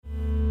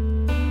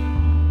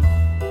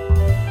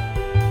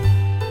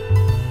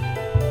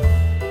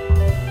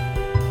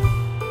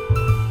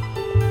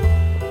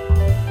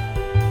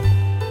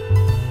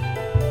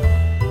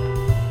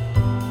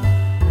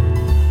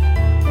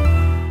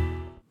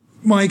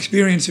my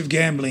experience of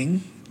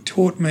gambling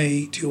taught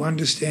me to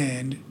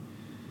understand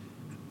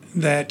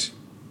that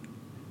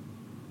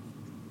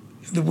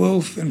the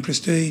wealth and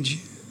prestige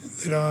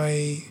that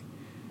I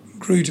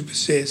grew to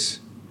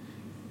possess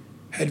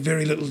had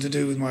very little to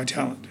do with my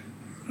talent,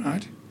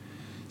 right?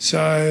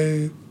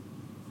 So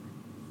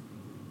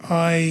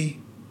I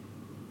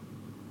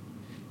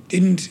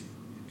didn't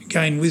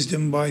gain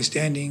wisdom by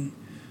standing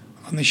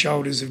on the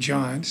shoulders of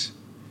giants.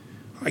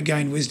 I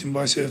gained wisdom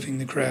by surfing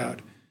the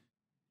crowd.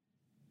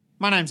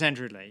 My name's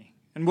Andrew Lee,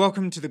 and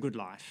welcome to The Good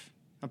Life,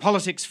 a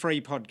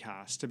politics-free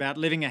podcast about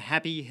living a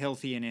happy,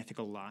 healthy and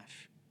ethical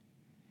life.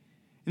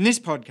 In this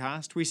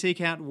podcast, we seek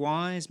out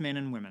wise men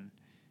and women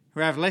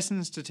who have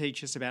lessons to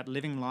teach us about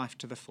living life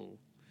to the full,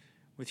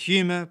 with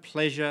humour,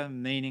 pleasure,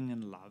 meaning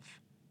and love.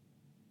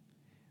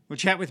 We'll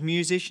chat with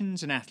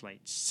musicians and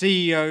athletes,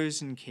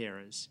 CEOs and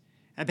carers,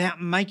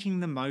 about making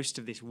the most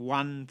of this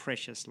one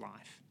precious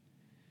life.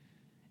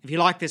 If you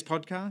like this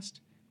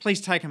podcast,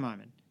 please take a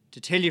moment to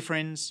tell your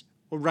friends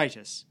or rate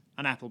us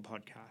on Apple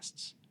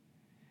Podcasts.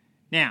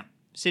 Now,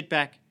 sit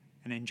back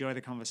and enjoy the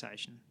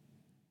conversation.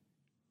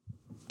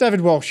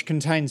 David Walsh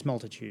contains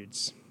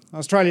multitudes.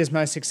 Australia's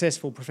most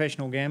successful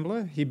professional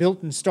gambler, he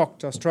built and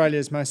stocked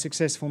Australia's most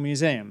successful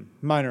museum,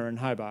 Mona in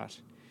Hobart.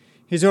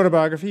 His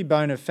autobiography,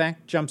 Bone of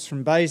Fact, jumps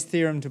from Bayes'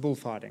 theorem to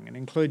bullfighting and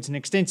includes an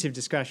extensive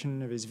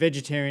discussion of his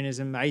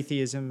vegetarianism,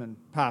 atheism and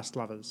past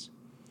lovers.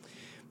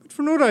 But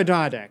for an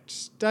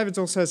autodidact, David's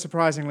also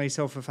surprisingly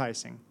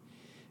self-effacing.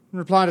 In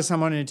reply to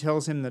someone who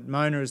tells him that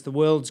Mona is the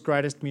world's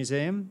greatest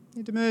museum,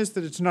 he demurs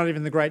that it's not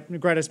even the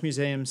greatest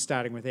museum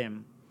starting with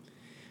M.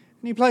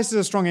 And he places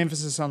a strong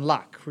emphasis on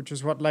luck, which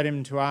is what led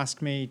me to ask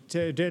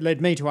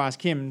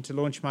him to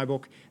launch my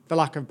book, The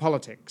Luck of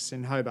Politics,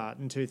 in Hobart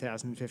in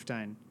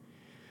 2015.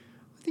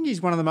 I think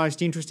he's one of the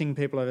most interesting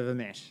people I've ever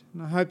met,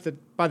 and I hope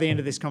that by the end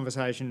of this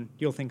conversation,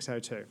 you'll think so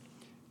too.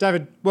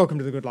 David, welcome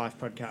to the Good Life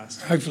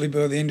podcast. Hopefully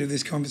by the end of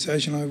this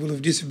conversation I will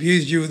have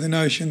disabused you of the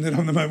notion that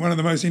I'm one of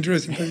the most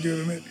interesting people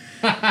you've ever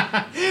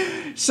met.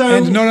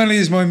 And not only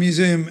is my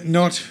museum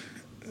not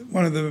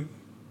one of the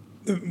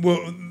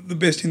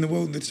best in the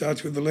world that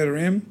starts with the letter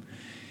M,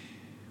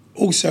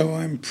 also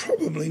I'm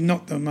probably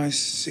not the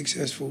most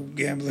successful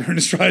gambler in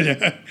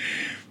Australia.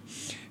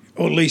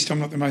 Or at least I'm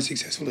not the most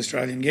successful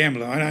Australian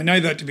gambler. And I know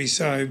that to be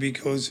so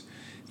because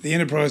the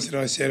enterprise that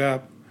I set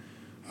up,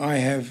 I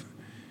have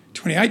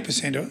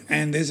 28% of,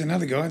 and there's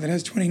another guy that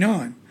has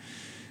 29.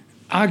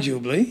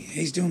 Arguably,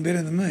 he's doing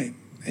better than me.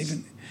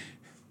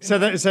 So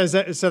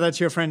that's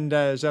your friend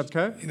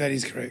Zotko? That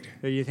is correct.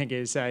 Who you think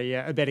is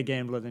a better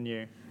gambler than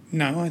you?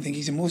 No, I think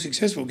he's a more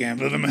successful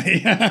gambler than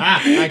me.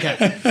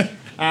 Okay.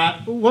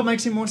 What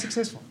makes him more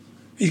successful?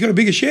 He's got a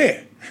bigger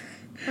share.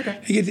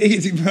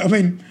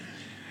 Okay.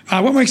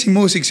 What makes him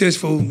more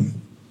successful?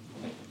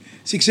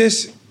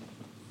 Success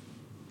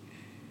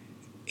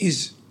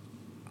is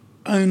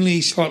only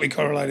slightly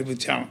correlated with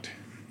talent,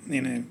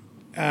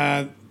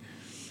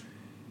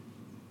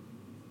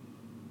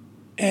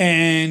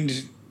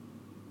 and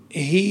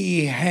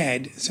he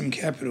had some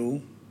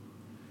capital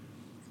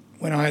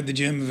when I had the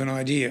germ of an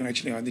idea.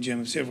 Actually, I had the germ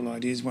of several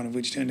ideas, one of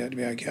which turned out to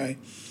be okay.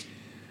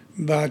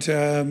 But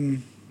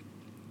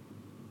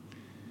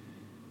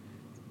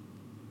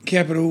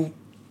capital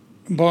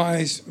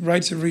buys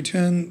rates of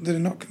return that are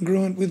not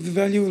congruent with the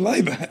value of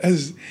labour,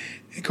 as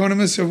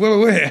economists are well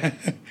aware.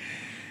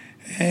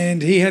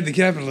 And he had the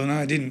capital and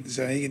I didn't,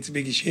 so he gets a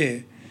bigger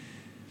share.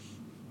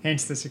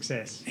 Hence the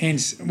success. I'm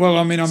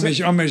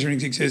measuring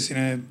success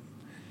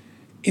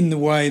in the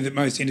way that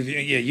most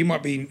interviewers... Yeah, you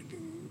might be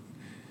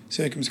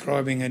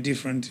circumscribing a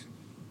different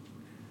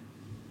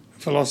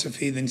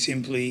philosophy than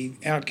simply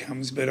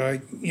outcomes, but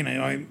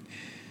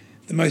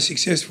the most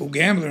successful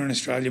gambler in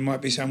Australia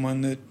might be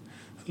someone that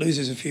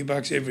loses a few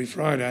bucks every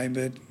Friday,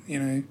 but,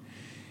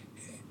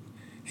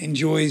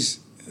 enjoys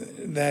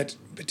that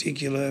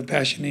particular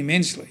passion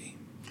immensely.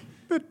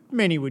 But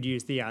many would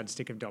use the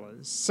yardstick of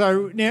dollars.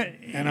 So now...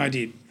 And I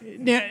did.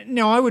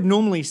 Now I would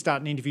normally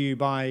start an interview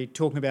by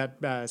talking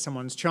about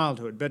someone's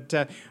childhood, but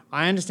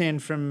I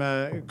understand from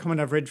a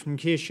comment I've read from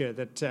Kirsche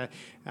that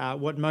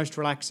what most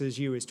relaxes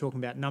you is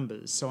talking about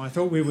numbers. So I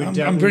thought we would...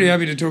 I'm pretty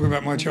happy to talk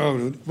about my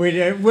childhood.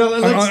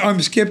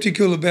 I'm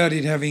sceptical about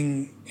it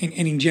having...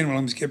 in general,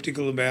 I'm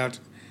sceptical about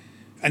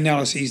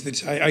analyses that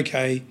say,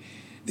 OK,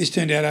 this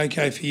turned out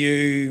OK for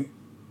you.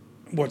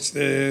 What's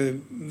the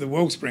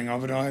wellspring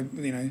of it?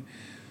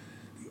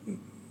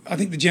 I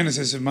think the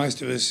genesis of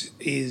most of us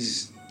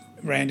is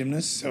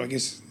randomness, so I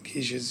guess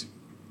Kirsche's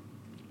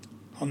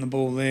on the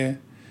ball there.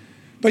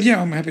 But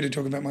yeah, I'm happy to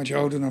talk about my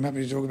childhood and I'm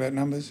happy to talk about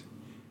numbers.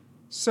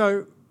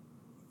 So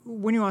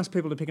when you ask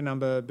people to pick a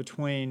number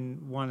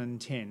between 1 and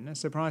 10, a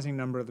surprising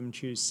number of them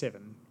choose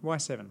 7. Why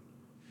 7?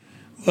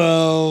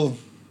 Well,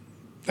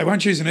 they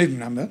won't choose an even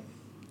number,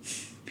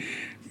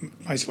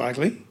 most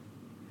likely.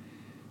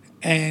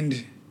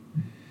 And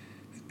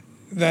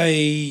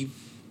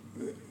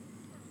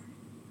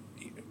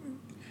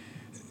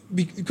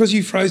because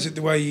you phrased it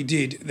the way you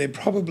did, they're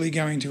probably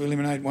going to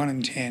eliminate 1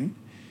 and 10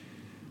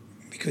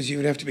 because you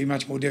would have to be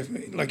much more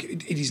definite. Like,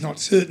 it is not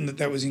certain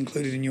that was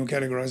included in your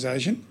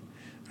categorisation,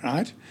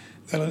 right?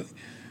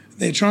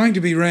 They're trying to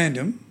be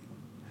random,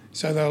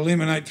 so they'll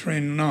eliminate 3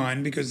 and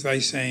 9 because they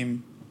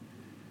seem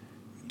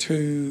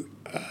too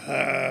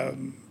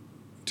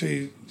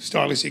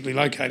stylistically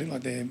located,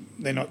 like they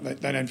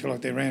don't feel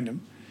like they're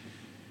random.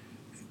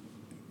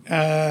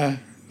 They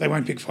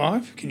won't pick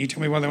 5. Can you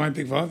tell me why they won't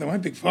pick 5? They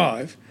won't pick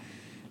 5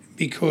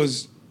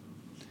 because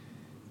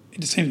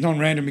it seems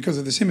non-random because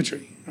of the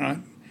symmetry, right?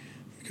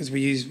 Because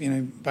we use,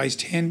 base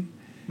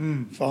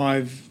 10,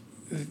 5.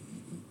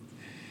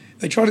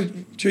 They try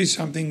to choose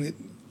something that,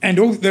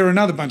 there are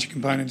another bunch of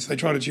components. They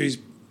try to choose,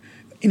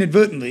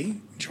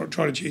 inadvertently,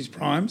 try to choose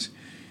primes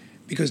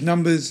because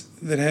numbers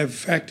that have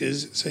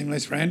factors seem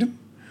less random,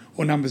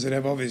 or numbers that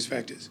have obvious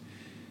factors,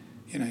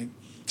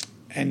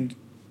 and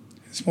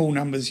small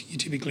numbers you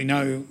typically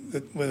know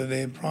whether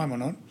they're prime or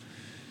not.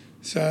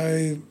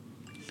 So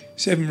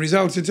 7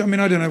 results. I don't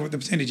know what the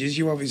percentage is.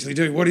 You obviously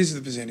do. What is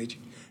the percentage?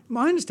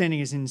 My understanding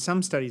is in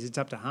some studies it's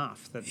up to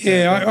half.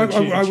 I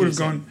would have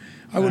gone.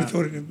 I would have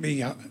thought it would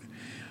be.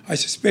 I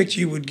suspect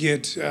you would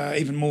get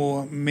even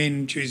more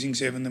men choosing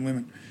 7 than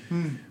women,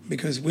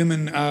 because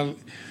women are.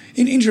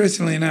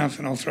 Interestingly enough,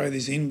 and I'll throw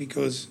this in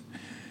because,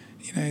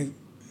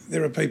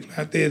 there are people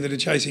out there that are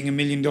chasing $1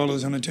 million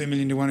on a $2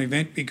 million to 1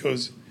 event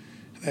because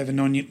they have a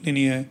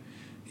non-linear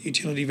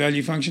utility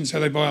value function, so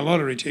they buy a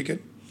lottery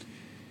ticket.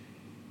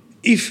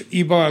 If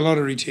you buy a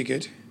lottery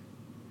ticket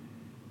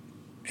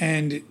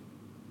and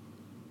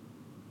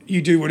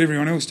you do what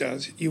everyone else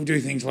does, you'll do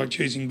things like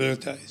choosing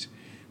birthdays,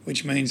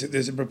 which means that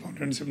there's a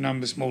preponderance of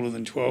numbers smaller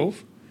than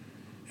 12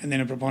 and then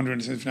a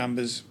preponderance of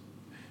numbers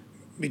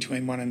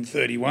between 1 and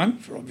 31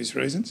 for obvious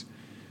reasons.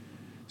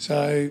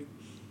 So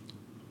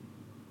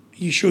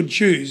you should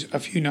choose a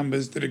few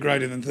numbers that are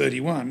greater than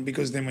 31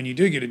 because then when you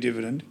do get a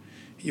dividend,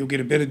 you'll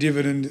get a better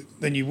dividend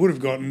than you would have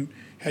gotten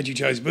had you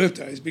chose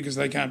birthdays because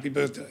they can't be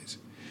birthdays.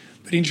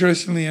 But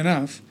interestingly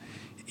enough,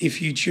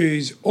 if you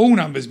choose all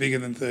numbers bigger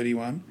than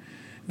 31,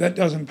 that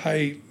doesn't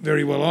pay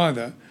very well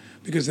either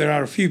because there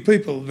are a few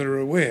people that are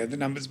aware that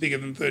numbers bigger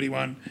than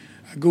 31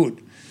 are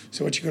good.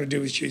 So what you've got to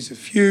do is choose a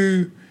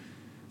few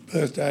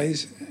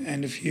birthdays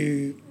and a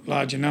few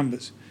larger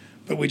numbers.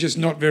 But we're just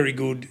not very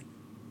good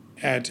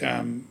at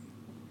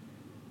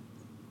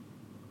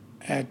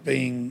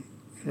being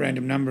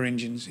random number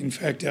engines. In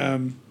fact, I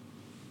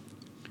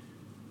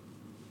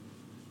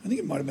think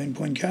it might have been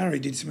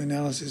Poincaré did some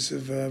analysis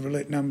of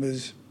roulette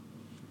numbers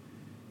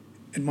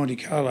at Monte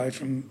Carlo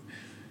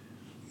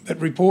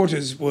but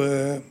reporters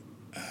were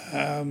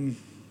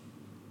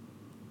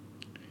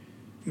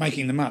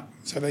making them up.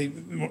 So the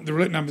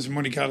roulette numbers from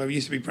Monte Carlo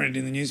used to be printed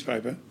in the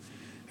newspaper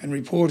and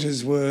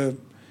reporters were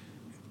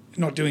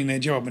not doing their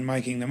job and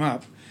making them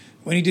up.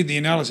 When he did the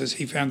analysis,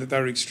 he found that they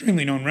were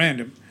extremely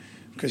non-random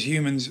because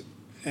humans,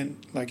 and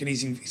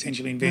he's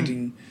essentially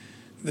inventing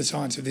the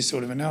science of this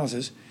sort of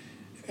analysis,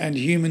 and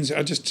humans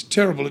are just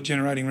terrible at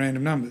generating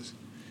random numbers.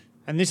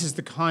 And this is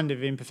the kind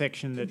of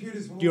imperfection that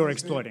you're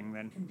exploiting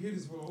then?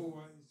 Computers will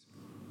always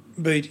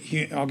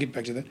beat... I'll get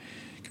back to that.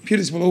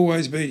 Computers will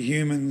always beat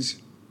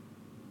humans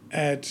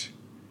at,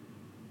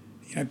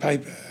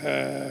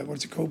 paper...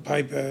 what's it called?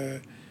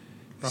 Paper...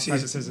 Rock, paper,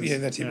 scissors. Yeah,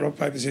 that's it, rock,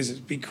 paper, scissors,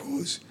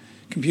 because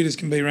computers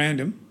can be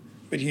random,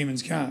 but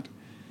humans can't.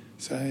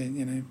 So,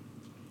 in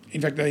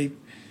fact, they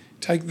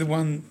take the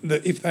one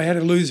that if they had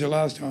a loser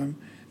last time,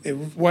 they're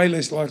way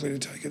less likely to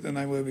take it than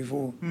they were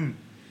before.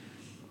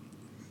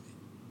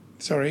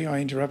 Sorry,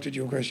 I interrupted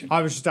your question.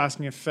 I was just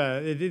asking if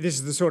this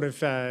is the sort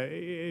of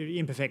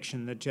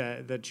imperfection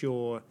that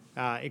you're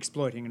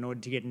exploiting in order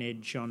to get an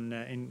edge on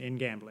in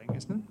gambling,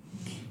 isn't it?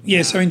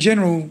 Yeah, so in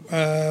general,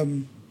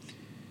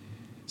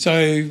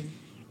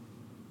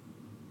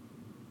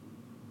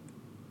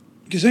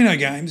 casino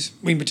games,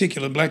 in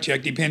particular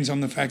blackjack, depends on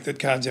the fact that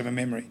cards have a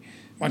memory.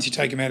 Once you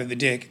take them out of the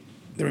deck,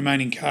 the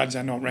remaining cards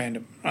are not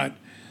random, right?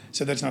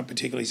 So that's not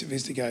particularly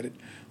sophisticated.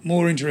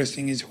 More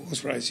interesting is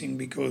horse racing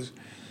because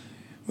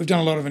we've done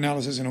a lot of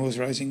analysis in horse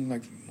racing,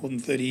 like more than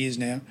 30 years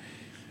now.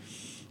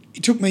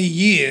 It took me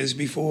years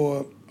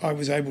before I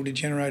was able to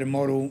generate a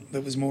model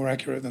that was more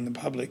accurate than the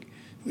public,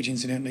 which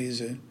incidentally is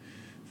a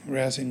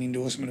rousing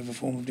endorsement of a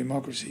form of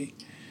democracy.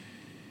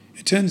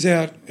 It turns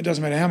out it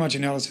doesn't matter how much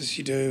analysis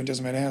you do, it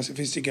doesn't matter how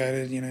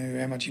sophisticated,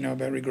 how much you know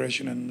about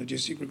regression and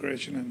logistic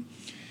regression, and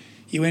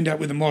you end up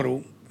with a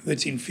model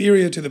that's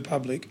inferior to the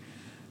public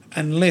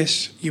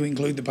unless you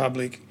include the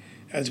public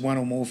as one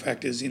or more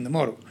factors in the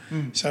model.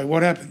 So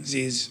what happens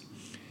is,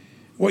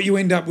 what you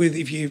end up with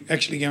if you're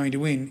actually going to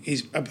win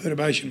is a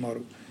perturbation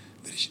model.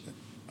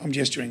 I'm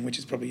gesturing, which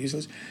is probably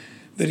useless,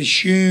 that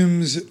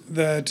assumes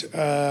that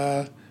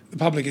the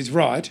public is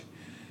right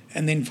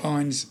and then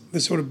finds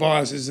the sort of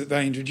biases that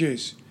they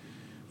introduce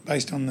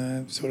based on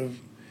the sort of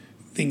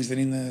things that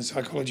in the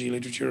psychology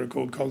literature are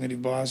called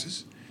cognitive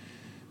biases.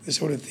 The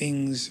sort of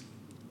things...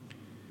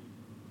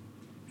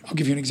 I'll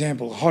give you an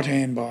example, hot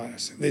hand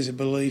bias. There's a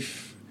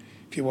belief,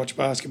 if you watch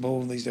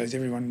basketball these days,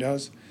 everyone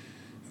does,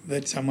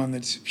 that someone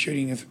that's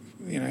shooting,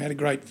 had a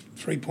great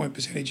 3-point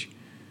percentage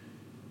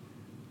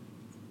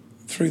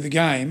through the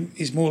game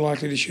is more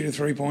likely to shoot a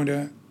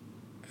three-pointer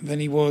than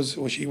he was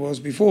or she was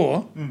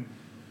before.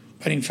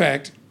 But in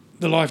fact,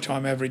 the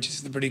lifetime average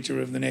is the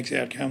predictor of the next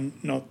outcome,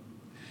 not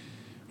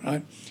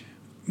right.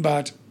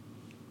 But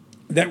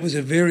that was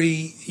a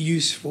very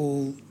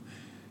useful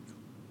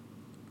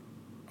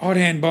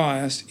odd-hand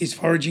bias is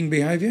foraging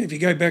behaviour. If you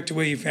go back to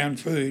where you found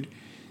food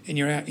in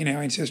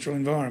our ancestral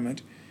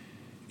environment,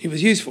 it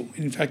was useful.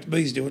 In fact,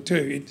 bees do it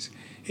too.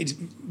 It's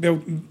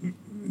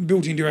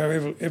built into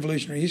our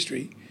evolutionary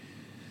history.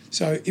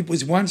 So it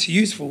was once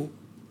useful,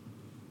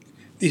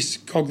 this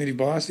cognitive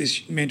bias,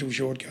 this mental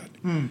shortcut.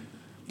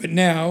 But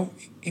now,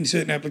 in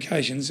certain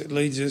applications, it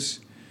leads us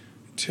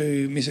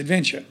to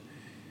misadventure.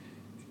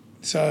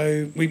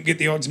 So we get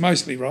the odds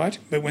mostly right,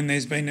 but when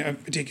there's been a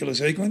particular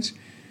sequence,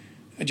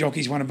 a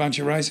jockey's won a bunch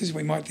of races,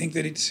 we might think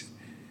that it's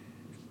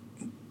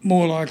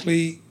more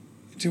likely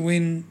to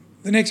win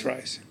the next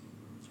race.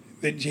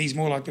 That he's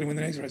more likely to win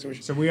the next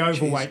race. So we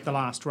overweight the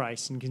last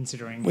race in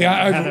considering we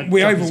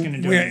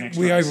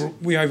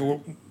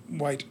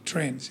overweight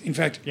trends. In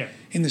fact,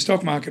 in the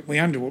stock market we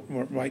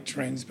underweight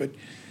trends, but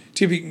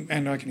typically,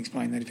 and I can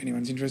explain that if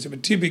anyone's interested,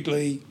 but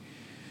typically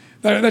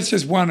that's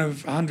just one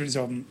of hundreds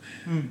of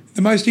them.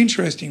 The most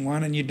interesting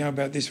one, and you'd know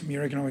about this from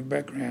your economic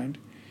background,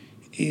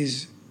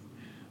 is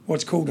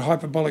what's called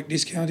hyperbolic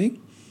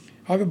discounting.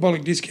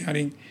 Hyperbolic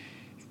discounting,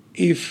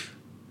 if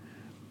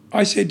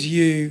I said to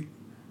you,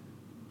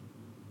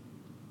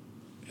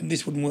 and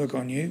this wouldn't work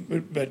on you,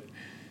 but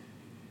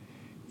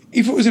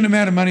if it was an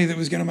amount of money that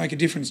was going to make a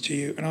difference to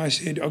you, and I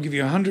said, I'll give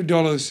you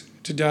 $100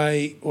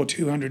 today or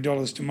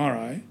 $200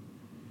 tomorrow,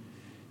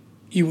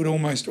 you would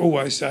almost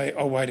always say,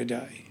 I'll wait a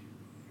day.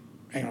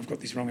 Hang on, I've got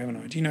this wrong, haven't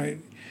I? Do you know?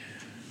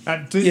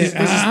 There's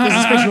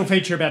a special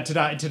feature about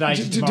today to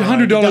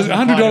tomorrow.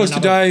 $100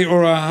 today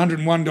or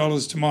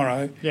 $101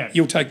 tomorrow,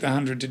 you'll take the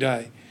 100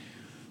 today.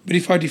 But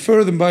if I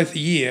defer them both a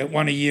year and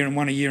one a year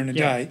and a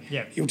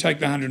day, you'll take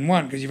the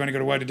 101 because you've only got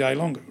to wait a day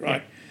longer,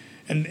 right?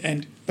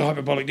 And the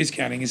hyperbolic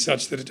discounting is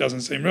such that it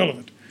doesn't seem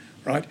relevant,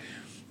 right?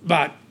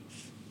 But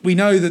we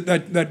know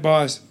that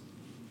bias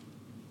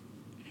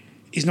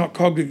is not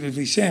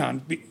cognitively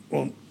sound,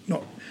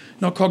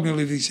 not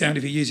cognitively sound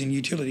if you're using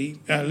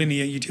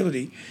linear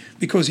utility,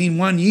 because in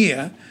 1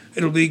 year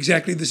it'll be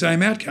exactly the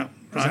same outcome,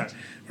 right? Exactly.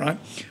 Right?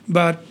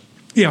 But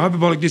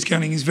hyperbolic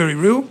discounting is very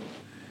real,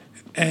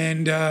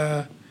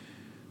 and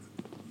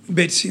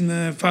bets in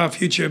the far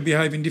future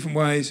behave in different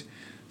ways.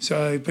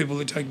 So people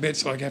that take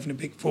bets like having to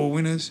pick 4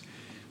 winners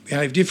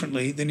behave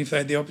differently than if they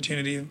had the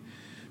opportunity of,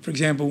 for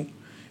example,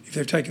 if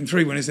they've taken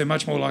 3 winners, they're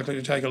much more likely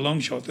to take a long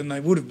shot than they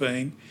would have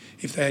been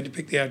if they had to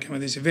pick the outcome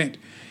of this event.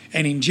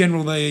 And in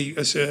general, they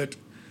assert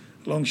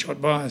long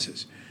shot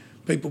biases.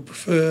 People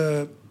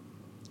prefer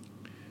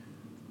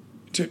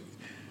to...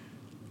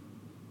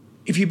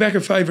 If you back a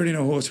favourite in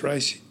a horse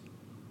race,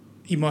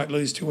 you might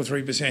lose 2 or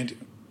 3%.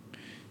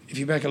 If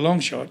you back a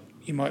long shot,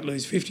 you might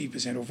lose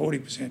 50% or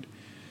 40%.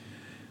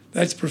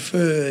 That's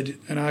preferred,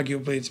 and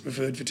arguably it's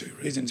preferred for 2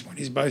 reasons. One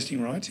is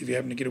boasting rights. If you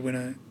happen to get a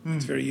winner,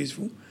 it's very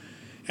useful.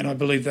 And I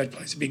believe that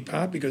plays a big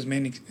part because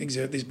men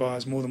exert this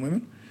bias more than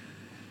women.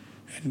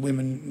 And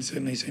women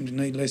certainly seem to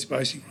need less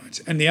boasting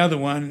rights. And the other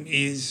one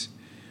is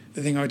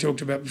the thing I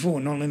talked about before,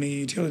 non-linear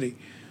utility.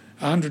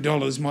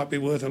 $100 might be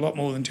worth a lot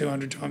more than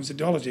 200 times the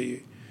dollar to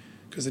you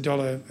because the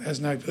dollar has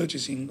no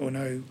purchasing or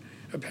no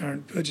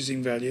apparent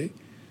purchasing value,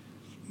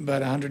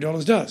 but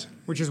 $100 does.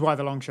 Which is why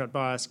the long shot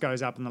bias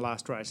goes up in the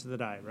last race of the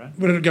day, right?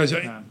 But it goes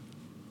up. No.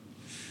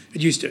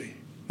 It used to.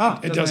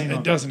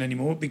 It doesn't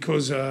anymore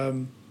because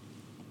of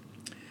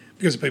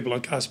people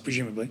like us,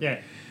 presumably. Yeah.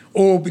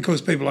 Or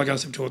because people like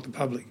us have taught the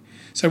public.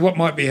 So what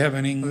might be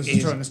happening is...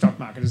 in the stock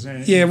market,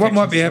 isn't it? Yeah, what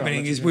might be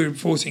happening is we're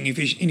forcing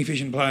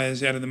inefficient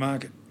players out of the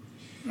market,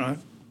 right?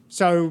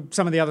 So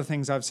some of the other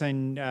things I've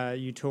seen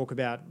you talk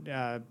about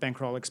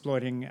bankroll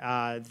exploiting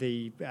are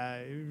the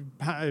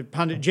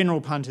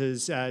general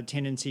punters'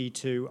 tendency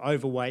to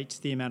overweight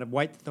the amount of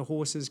weight that the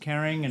horse is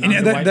carrying and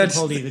underweight the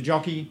quality of the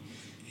jockey.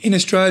 In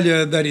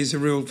Australia, that is a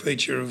real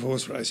feature of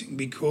horse racing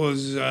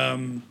because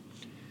there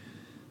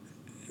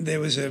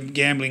was a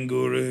gambling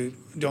guru,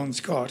 Don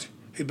Scott,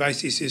 who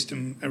based his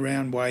system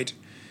around weight.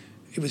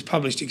 It was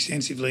published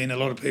extensively and a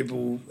lot of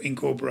people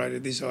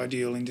incorporated this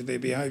ideal into their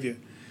behaviour.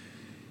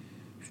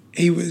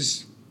 He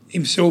was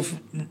himself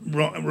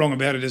wrong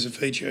about it as a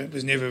feature. It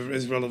was never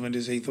as relevant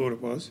as he thought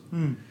it was.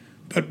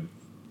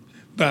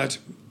 But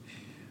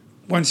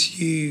once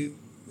you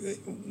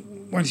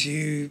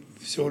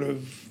sort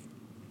of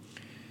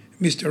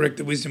misdirect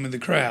the wisdom of the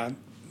crowd,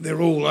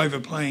 they're all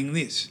overplaying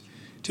this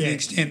to the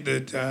extent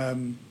that...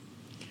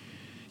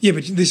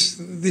 but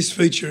this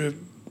feature,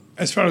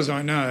 as far as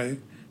I know,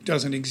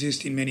 doesn't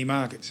exist in many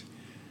markets.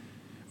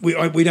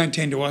 We don't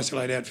tend to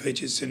isolate out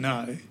features to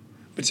know,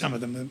 but some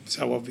of them are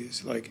so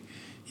obvious. Like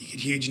you get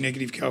huge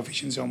negative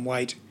coefficients on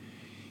weight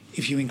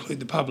if you include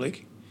the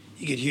public.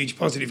 You get huge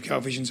positive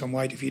coefficients on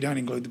weight if you don't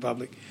include the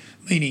public,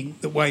 meaning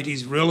that weight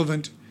is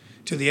relevant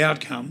to the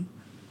outcome,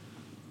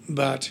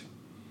 but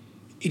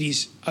it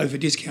is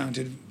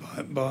over-discounted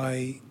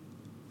by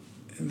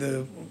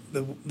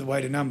the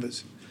way to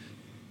numbers.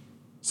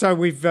 So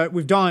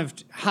we've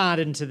dived hard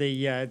into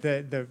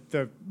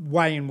the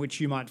way in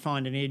which you might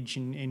find an edge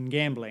in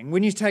gambling.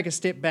 When you take a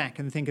step back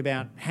and think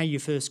about how you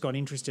first got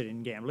interested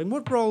in gambling,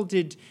 what role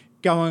did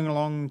going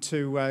along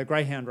to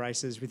greyhound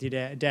races with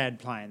your dad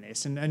play in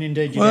this? And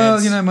indeed your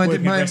dad's working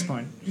at West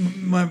Point.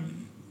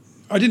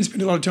 I didn't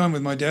spend a lot of time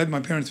with my dad. My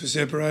parents were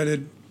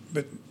separated,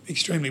 but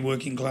extremely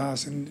working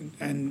class,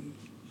 and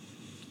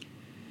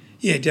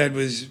Dad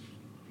was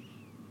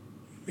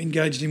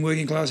engaged in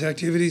working class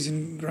activities,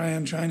 and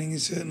greyhound training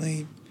is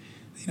certainly,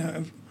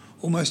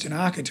 almost an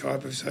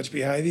archetype of such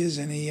behaviours.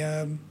 And he,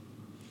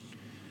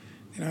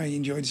 he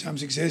enjoyed some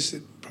success.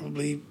 That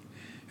probably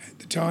at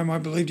the time I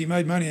believed he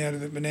made money out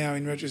of it, but now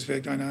in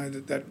retrospect I know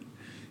that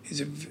is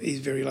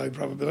very low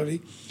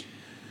probability.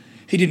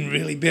 He didn't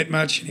really bet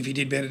much, and if he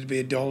did bet, it'd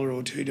be $1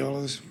 or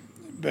 $2.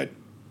 But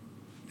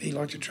he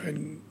liked to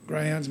train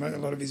greyhounds. A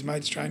lot of his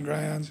mates trained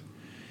greyhounds.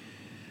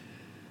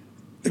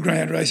 The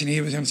greyhound racing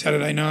here was on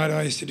Saturday night.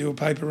 I used to do a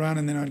paper run,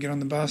 and then I'd get on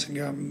the bus and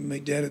go up and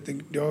meet Dad at the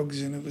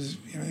dogs, and it was,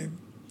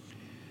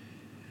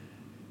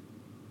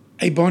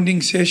 a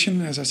bonding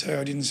session. As I say,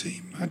 I didn't see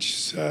him much,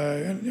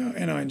 so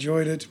and I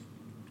enjoyed it.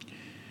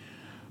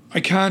 I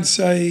can't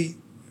say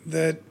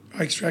that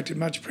I extracted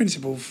much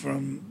principle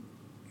from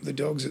the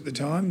dogs at the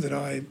time, that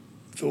I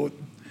thought,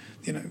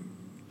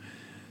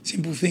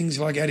 simple things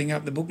like adding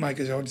up the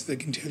bookmakers' odds that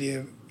can tell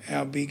you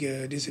how big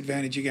a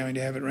disadvantage you're going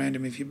to have at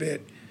random if you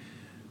bet.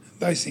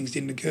 Those things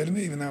didn't occur to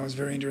me, even though I was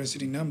very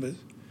interested in numbers.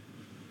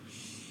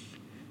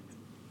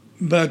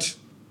 But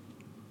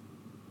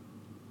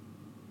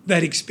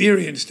that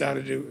experience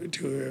started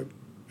to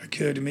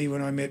occur to me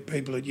when I met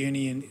people at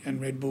uni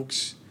and read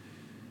books.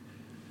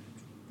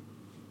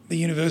 The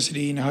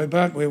university in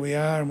Hobart, where we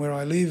are and where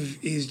I live,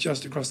 is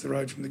just across the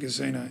road from the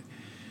casino.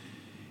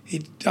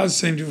 It does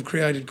seem to have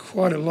created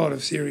quite a lot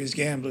of serious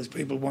gamblers.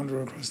 People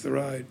wander across the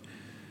road.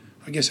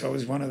 I guess I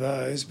was one of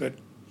those, but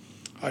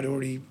I'd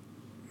already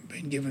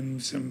been given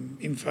some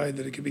info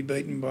that it could be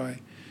beaten by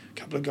a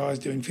couple of guys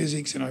doing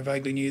physics, and I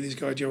vaguely knew this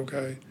guy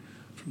Jelko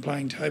from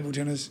playing table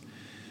tennis.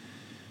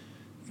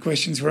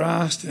 Questions were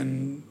asked,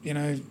 and,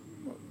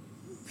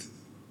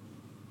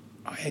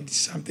 I had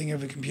something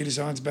of a computer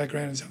science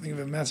background and something of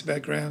a maths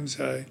background,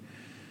 so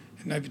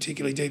no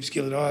particularly deep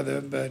skill at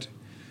either, but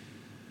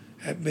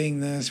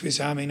being the Swiss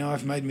Army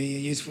knife made me a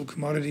useful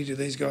commodity to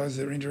these guys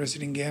that are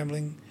interested in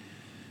gambling.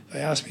 They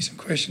asked me some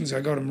questions.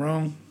 I got them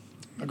wrong.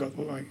 I got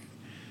a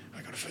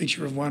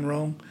feature of one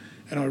wrong,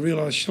 and I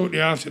realised shortly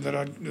after that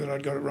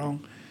I'd got it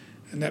wrong,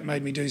 and that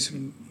made me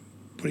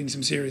put in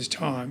some serious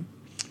time.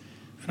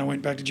 And I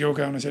went back to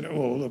Jelko and I said,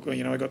 "Oh, look,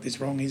 I got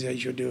this wrong. Here's how you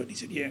should do it." And he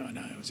said, "Yeah, I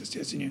know. I was just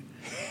testing you,"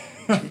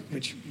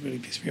 which really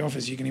pissed me off,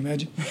 as you can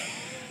imagine.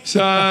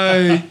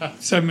 So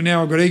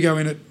now I've got ego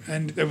in it,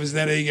 and it was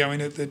that ego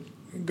in it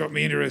that got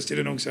me interested,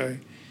 and also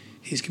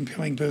his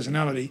compelling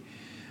personality.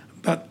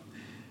 But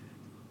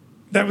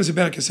that was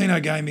about casino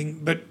gaming,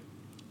 but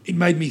it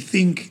made me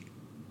think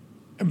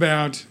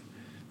about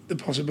the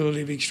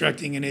possibility of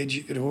extracting an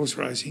edge at horse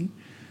racing.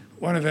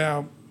 One of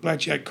our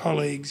blackjack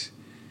colleagues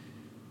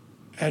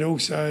had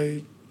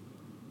also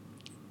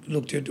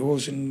looked at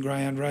horse and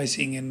greyhound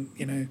racing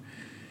and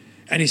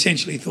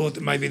essentially thought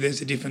that maybe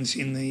there's a difference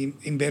in the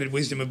embedded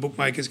wisdom of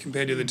bookmakers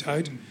compared to the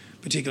tote,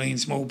 particularly in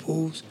small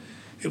pools.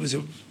 It was a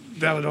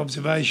valid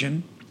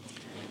observation.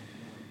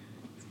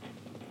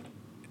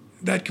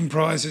 That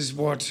comprises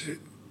what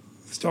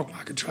stock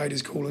market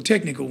traders call a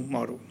technical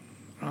model,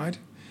 right?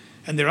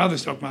 And there are other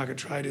stock market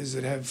traders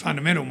that have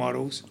fundamental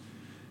models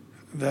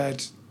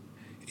that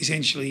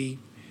essentially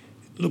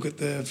look at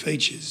the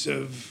features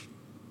of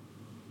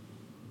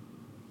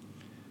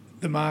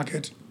the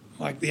market,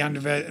 like the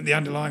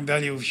underlying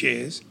value of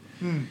shares.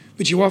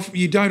 But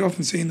you don't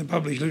often see in the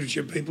published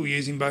literature people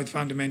using both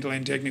fundamental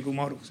and technical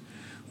models.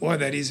 Why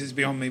that is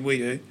beyond me. We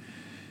do.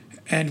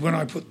 And when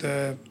I put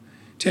the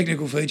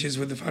technical features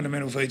with the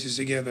fundamental features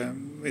together,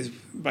 is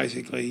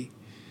basically...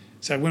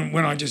 So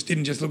when I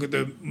didn't just look at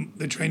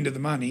the trend of the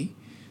money,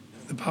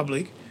 the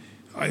public,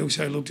 I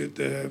also looked at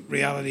the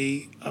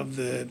reality of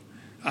the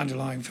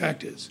underlying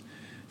factors.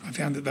 I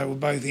found that they were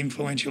both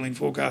influential in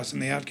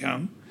forecasting the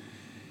outcome.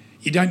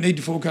 You don't need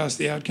to forecast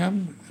the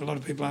outcome. A lot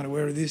of people aren't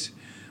aware of this.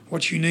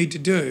 What you need to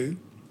do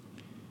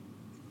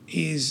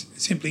is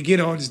simply get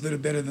odds that are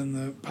better than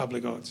the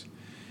public odds.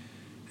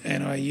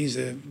 And I use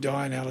the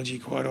die analogy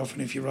quite often.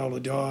 If you roll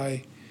a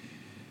die,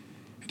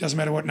 it doesn't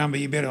matter what number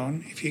you bet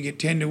on. If you get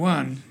 10 to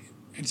 1,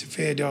 it's a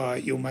fair die,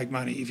 you'll make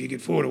money. If you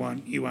get 4 to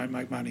 1, you won't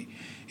make money.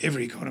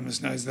 Every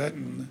economist knows that,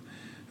 and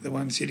the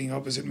one sitting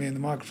opposite me in the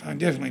microphone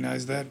definitely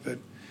knows that, but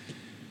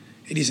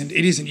it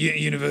isn't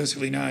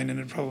universally known, and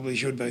it probably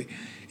should be.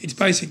 It's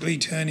basically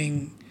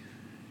turning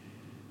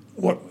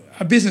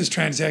a business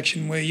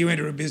transaction where you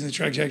enter a business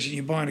transaction,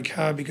 you're buying a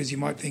car because you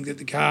might think that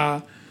the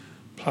car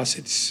plus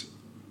the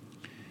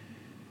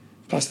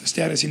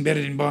status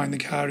embedded in buying the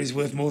car is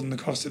worth more than the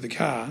cost of the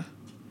car.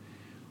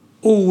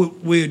 All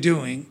we're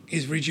doing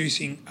is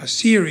reducing a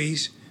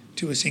series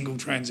to a single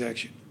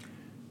transaction.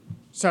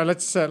 So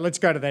let's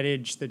go to that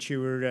edge that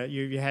you were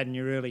you had in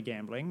your early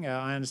gambling.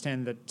 I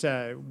understand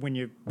that when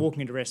you're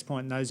walking into Rest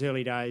Point in those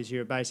early days,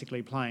 you're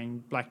basically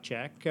playing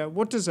blackjack.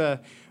 What does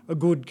a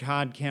good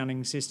card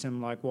counting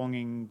system like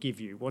Wonging give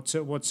you? What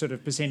sort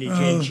of percentage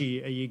edge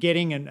are you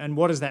getting, and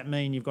what does that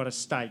mean? You've got a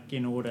stake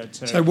in order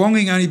to. So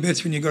Wonging only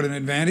bets when you've got an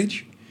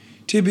advantage.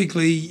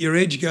 Typically, your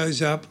edge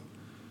goes up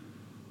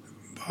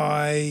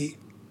by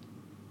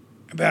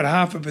about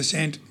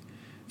 0.5%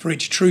 for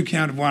each true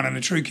count of one, and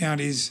a true count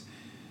is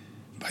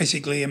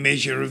basically a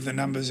measure of the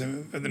number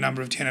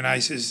of 10 and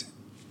aces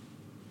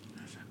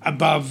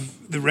above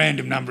the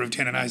random number of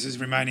 10 and aces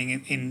remaining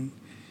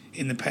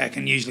in the pack,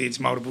 and usually it's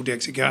multiple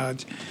decks of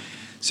cards.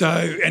 So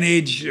an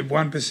edge of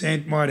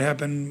 1% might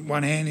happen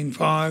one hand in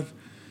 5,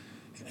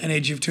 an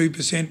edge of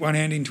 2% one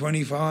hand in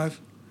 25.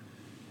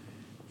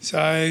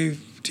 So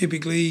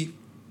typically,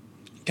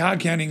 card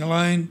counting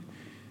alone,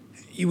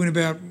 you win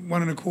about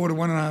 1.25%,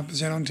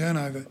 1.5% on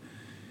turnover.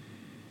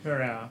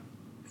 Per hour?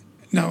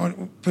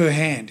 No, per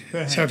hand.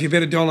 So if you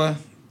bet $1,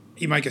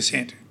 you make a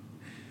cent.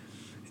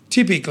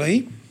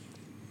 Typically,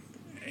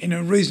 in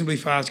a reasonably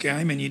fast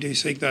game, and you do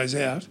seek those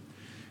out,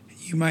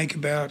 you make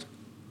about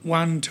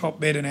one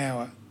top bet an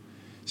hour.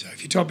 So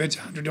if your top bet's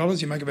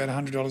 $100, you make about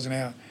 $100 an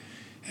hour.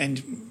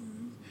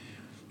 And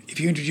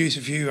if you introduce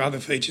a few other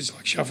features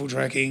like shuffle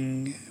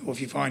tracking, or if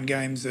you find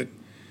games that,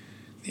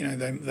 you know,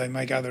 they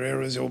make other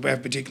errors or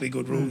have particularly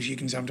good rules, you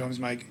can sometimes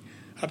make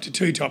up to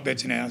 2 top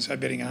bets an hour, so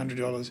betting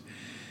 $100.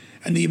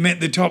 And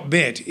the top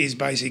bet is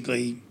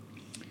basically,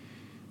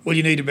 well,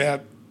 you need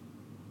about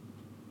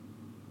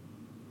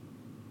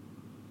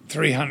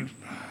 300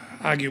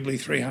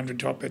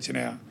 top bets an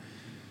hour.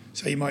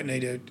 So you might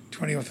need a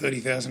 $20,000 or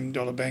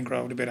 $30,000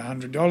 bankroll to bet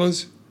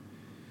 $100.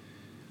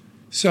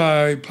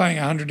 So playing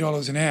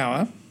 $100 an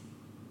hour,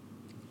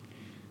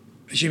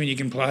 assuming you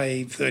can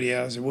play 30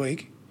 hours a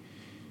week,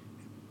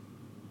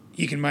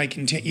 you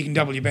can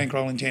double your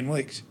bankroll in 10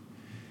 weeks.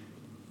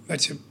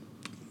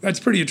 That's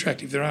pretty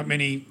attractive. There aren't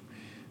many,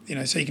 you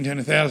know, so you can turn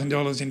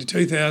 $1,000 into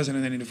 $2,000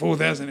 and then into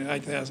 $4,000 and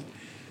 $8,000,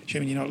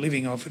 assuming you're not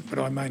living off it, but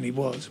I mainly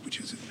was, which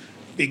is a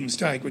big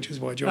mistake, which is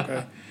why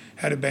Jocko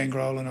had a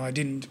bankroll and I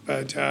didn't.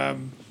 But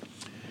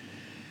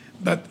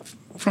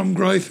from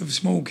growth of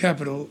small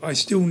capital, I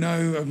still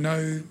know of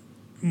no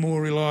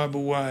more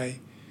reliable way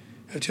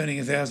of turning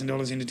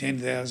 $1,000 into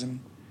 $10,000,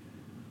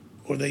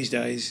 or these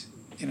days,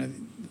 you know,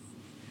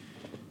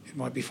 it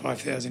might be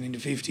 5,000 into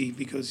 50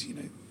 because, you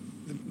know,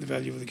 the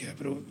value of the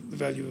capital, the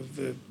value of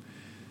the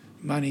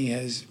money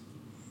has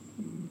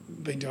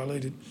been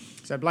diluted.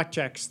 So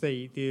blackjack's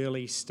the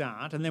early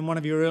start, and then one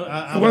of your early...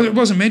 well, it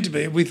wasn't meant to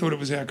be. We thought it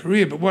was our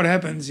career, but what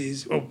happens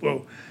is,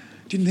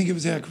 didn't think it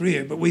was our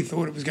career, but we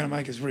thought it was going to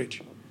make us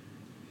rich.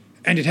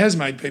 And it has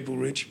made people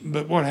rich,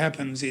 but what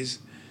happens is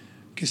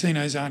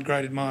casinos aren't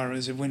great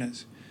admirers of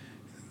winners.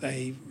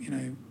 They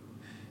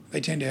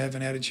tend to have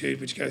an attitude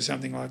which goes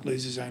something like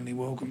losers only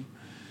welcome.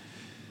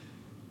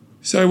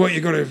 So what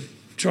you've got to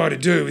try to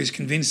do is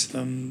convince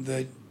them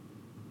that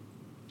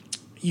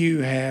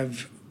you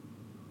have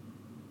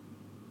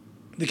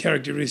the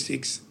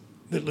characteristics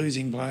that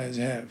losing players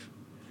have.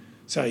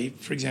 So,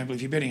 for example,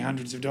 if you're betting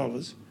hundreds of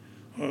dollars,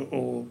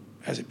 or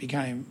as it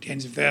became,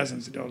 tens of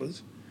thousands of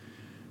dollars,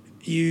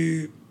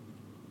 you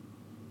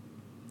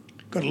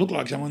got to look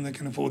like someone that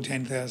can afford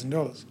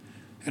 $10,000,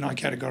 and I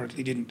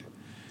categorically didn't.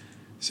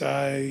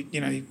 So,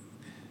 you know,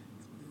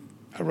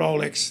 a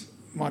Rolex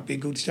might be a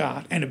good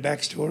start, and a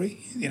backstory,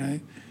 you know,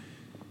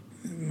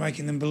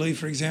 making them believe,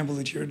 for example,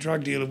 that you're a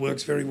drug dealer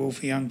works very well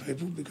for young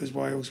people, because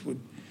why else would,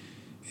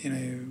 you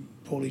know,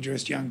 poorly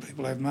dressed young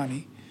people have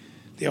money?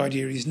 The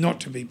idea is not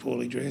to be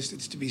poorly dressed,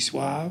 it's to be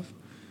suave.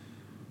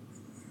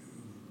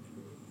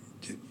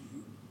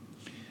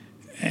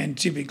 And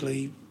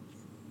typically,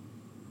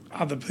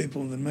 other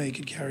people than me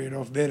could carry it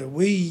off better.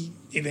 We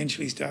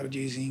eventually started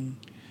using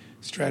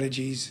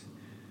strategies,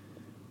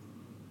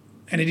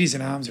 and it is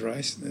an arms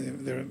race.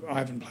 I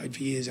haven't played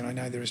for years, and I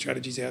know there are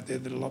strategies out there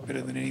that are a lot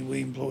better than any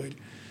we employed,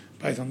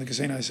 both on the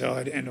casino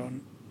side and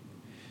on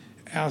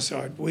our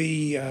side.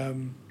 We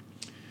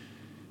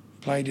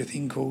played a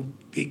thing called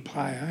Big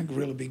Player,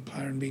 Gorilla Big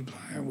Player and Big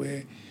Player,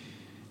 where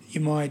you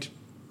might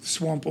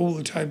swamp all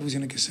the tables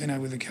in a casino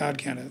with a card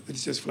counter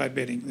that's just flat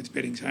betting, that's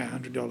betting, say,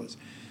 $100.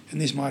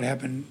 And this might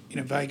happen in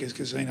a Vegas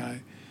casino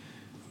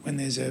when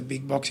there's a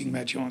big boxing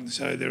match on,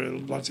 so there are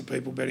lots of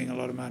people betting a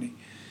lot of money.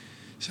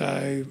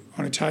 So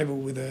on a table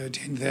with a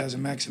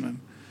 10,000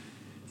 maximum,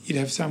 you'd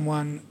have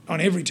someone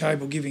on every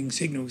table giving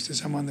signals to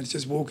someone that's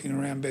just walking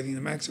around betting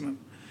the maximum.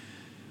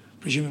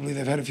 Presumably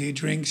they've had a few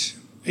drinks.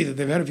 Either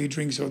they've had a few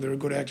drinks or they're a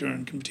good actor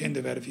and can pretend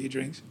they've had a few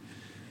drinks.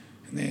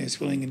 And they're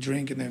swilling a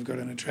drink and they've got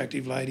an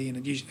attractive lady,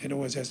 and it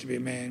always has to be a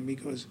man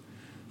because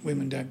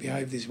women don't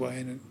behave this way,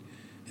 and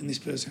this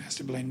person has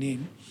to blend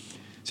in.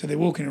 So they're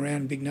walking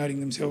around big noting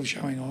themselves,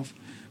 showing off,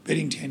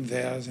 betting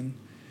 10,000.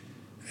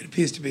 It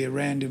appears to be a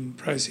random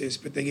process,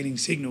 but they're getting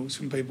signals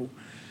from people.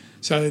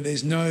 So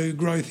there's no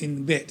growth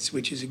in bets,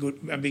 which is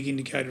a big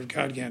indicator of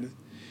card counters.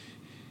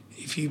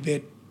 If you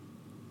bet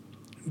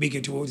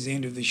bigger towards the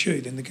end of the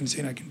shoot, then the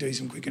casino can do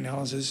some quick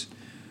analysis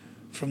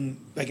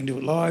they can do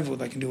it live or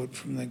they can do it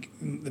from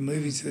the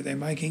movies that they're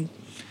making,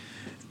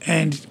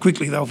 and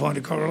quickly they'll find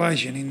a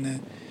correlation in the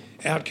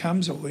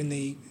outcomes or in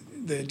the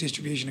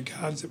distribution of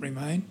cards that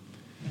remain.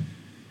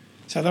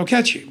 So they'll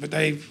catch you, but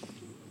they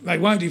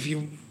won't if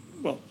you...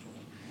 Well,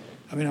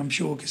 I mean, I'm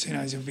sure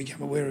casinos have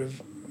become aware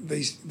of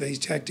these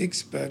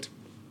tactics, but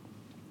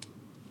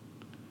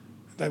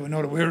they were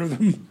not aware of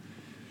them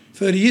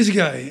 30 years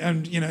ago.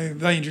 And,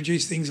 they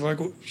introduced things like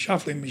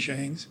shuffling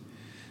machines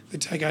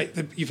that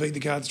you feed the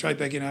cards straight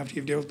back in after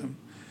you've dealt them.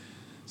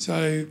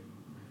 So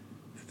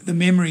the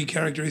memory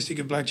characteristic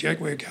of blackjack,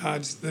 where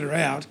cards that are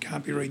out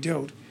can't be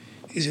redealt,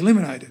 is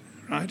eliminated,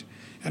 right?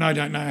 And I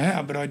don't know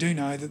how, but I do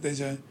know that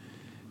there's a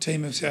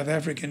team of South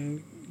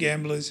African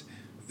gamblers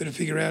that have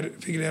figured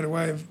out a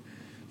way of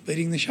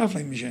beating the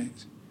shuffling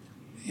machines.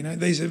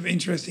 These are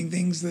interesting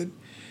things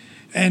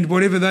and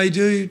whatever they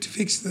do to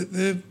fix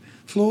the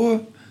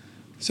flaw,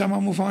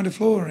 someone will find a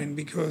flaw in,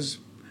 because,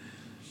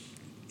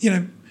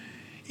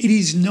 it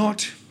is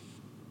not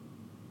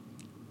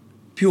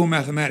pure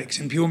mathematics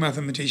and pure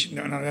mathematicians.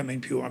 No, I don't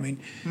mean pure. I mean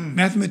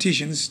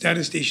mathematicians,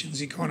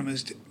 statisticians,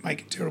 economists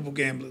make terrible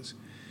gamblers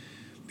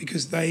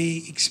because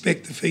they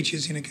expect the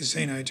features in a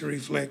casino to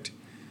reflect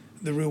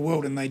the real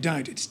world, and they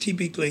don't. It's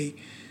typically...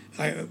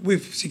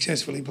 we've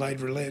successfully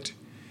played roulette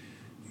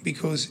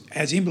because,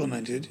 as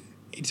implemented,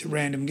 it's a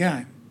random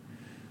game.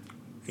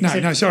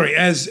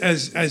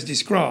 As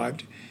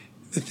described,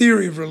 the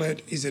theory of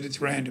roulette is that it's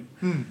random,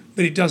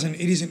 but it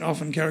isn't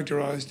often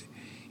characterised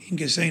in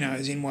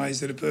casinos in ways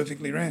that are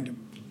perfectly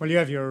random. Well, you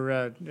have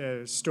your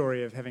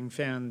story of having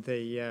found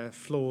the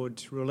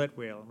flawed roulette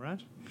wheel,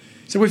 right?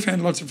 So we've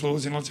found lots of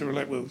flaws in lots of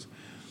roulette wheels,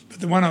 but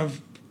the one I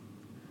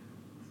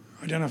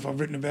don't know if I've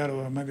written about it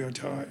or maybe I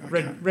can't.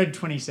 Red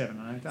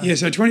 27, right? Yeah,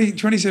 so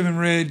 27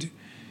 red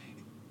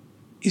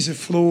is a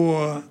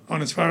flaw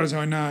on, as far as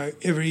I know,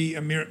 every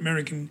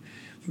American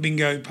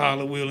bingo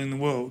parlour wheel in the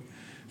world,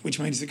 which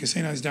means the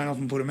casinos don't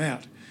often put them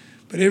out.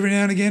 But every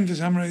now and again, for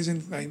some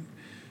reason,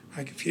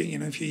 a few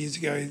years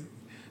ago,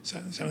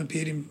 some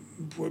appeared in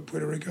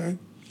Puerto Rico.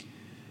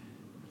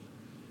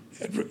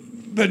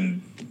 But,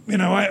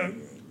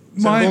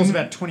 So the ball's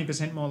about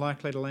 20% more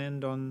likely to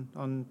land on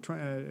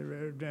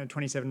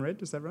 27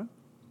 red, is that right?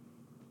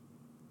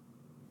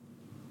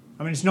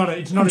 I mean, it's not.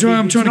 I'm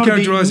trying to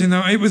characterise it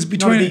though. It was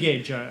between not a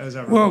big edge, as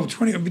I recall. Well,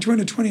 between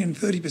a 20 and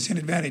 30%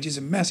 advantage is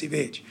a massive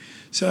edge.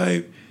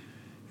 So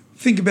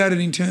think about it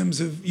in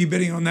terms of you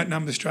betting on that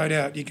number straight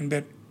out. You can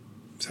bet,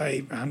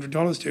 say, $100,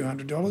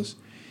 $200.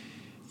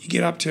 You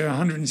get up to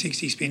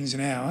 160 spins an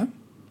hour.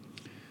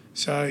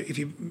 So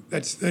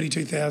that's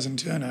 32,000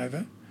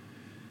 turnover.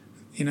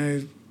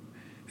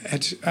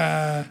 At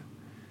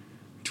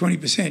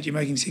 20%, you're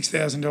making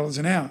 $6,000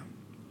 an hour.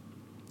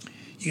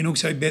 You can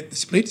also bet the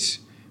splits,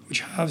 which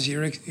halves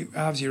your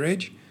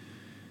edge,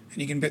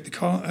 and you can bet the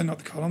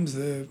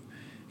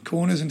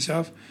corners and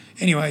stuff.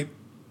 Anyway,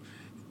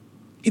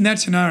 in that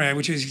scenario,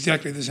 which is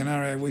exactly the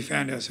scenario we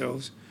found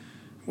ourselves,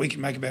 we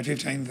can make about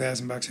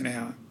 $15,000 an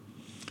hour,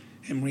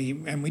 and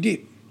we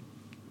did.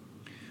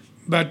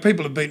 But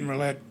people have beaten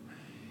roulette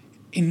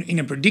in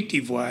a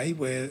predictive way,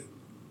 where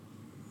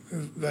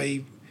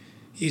they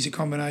use a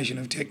combination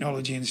of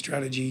technology and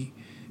strategy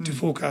to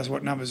forecast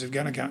what numbers are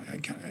going to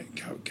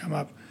come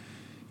up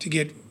to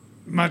get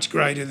much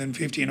greater than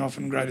 50 and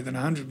often greater than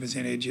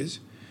 100% edges,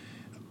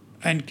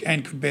 and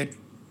could bet,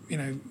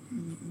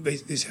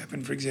 this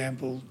happened, for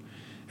example,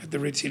 at the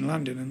Ritz in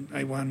London, and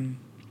they won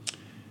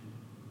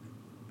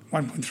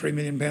 £1.3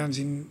 million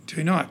in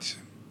 2 nights.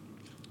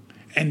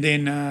 And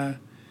then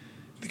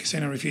the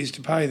casino refused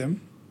to pay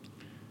them.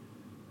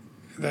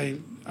 They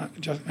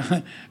just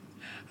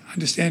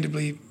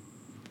understandably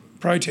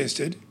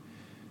protested.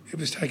 It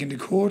was taken to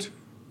court,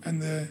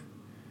 and the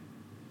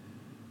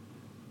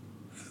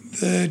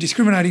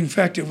discriminating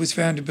factor was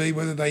found to be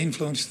whether they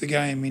influenced the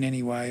game in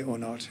any way or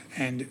not,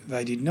 and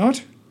they did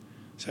not,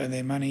 so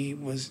their money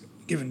was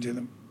given to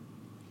them.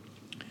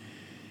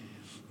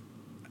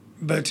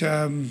 But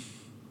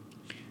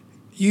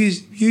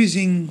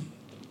using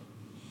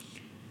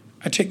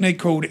a technique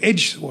called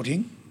edge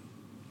sorting,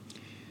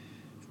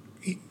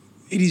 it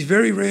is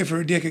very rare for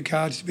a deck of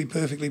cards to be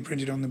perfectly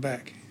printed on the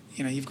back.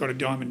 You've got a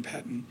diamond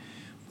pattern.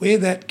 Where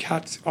that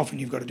cuts, often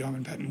you've got a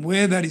diamond pattern.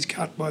 Where that is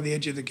cut by the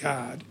edge of the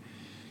card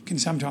can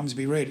sometimes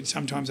be read. It's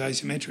sometimes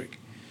asymmetric.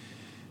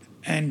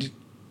 And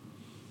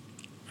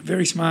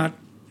very smart,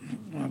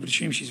 I would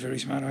assume she's very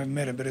smart, I haven't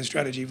met her, but her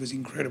strategy was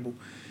incredible.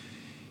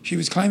 She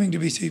was claiming to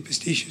be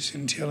superstitious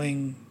and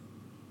telling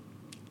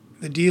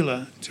the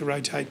dealer to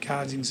rotate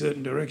cards in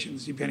certain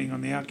directions depending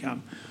on the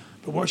outcome.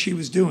 But what she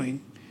was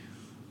doing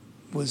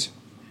was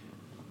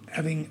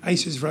having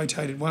aces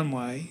rotated one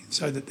way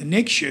so that the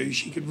next shoe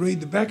she could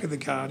read the back of the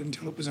card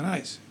until it was an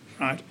ace,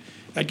 right?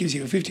 That gives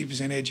you a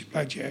 50% edge at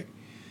blackjack.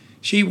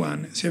 She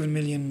won £7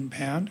 million,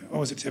 or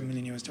was it $7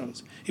 million?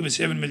 It was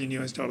 $7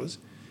 million.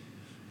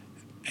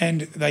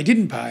 And they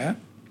didn't pay her.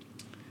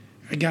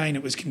 Again,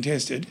 it was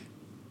contested.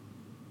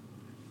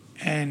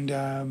 And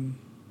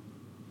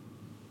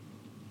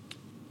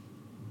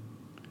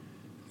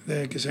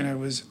the casino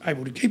was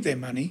able to keep their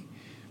money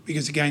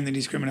because, again, the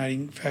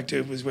discriminating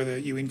factor was whether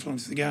you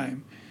influenced the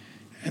game,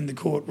 and the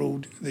court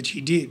ruled that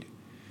she did.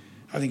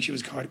 I think she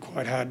was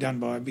quite hard done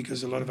by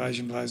because a lot of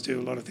Asian players do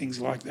a lot of things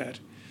like that.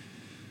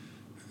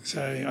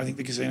 So I think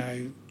the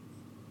casino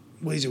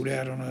weaseled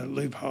out on a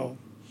loophole.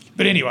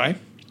 But anyway,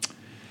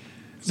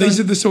 these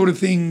are the sort of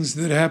things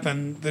that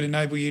happen that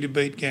enable you to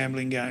beat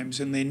gambling games,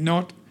 and they're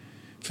not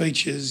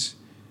features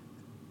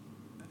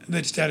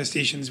that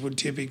statisticians would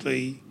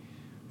typically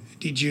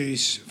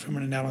deduce from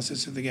an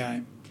analysis of the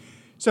game.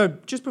 So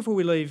just before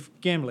we leave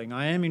gambling,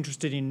 I am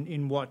interested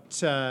in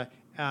what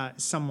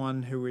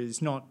someone who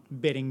is not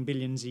betting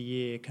billions a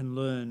year can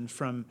learn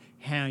from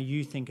how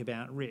you think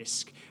about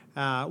risk.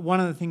 One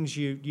of the things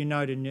you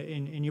note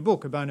in your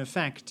book, A Bone of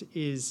Fact,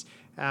 is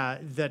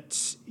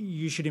that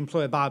you should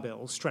employ a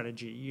barbell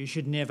strategy. You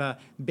should never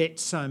bet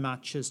so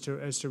much as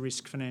to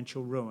risk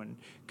financial ruin.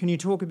 Can you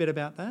talk a bit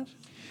about that?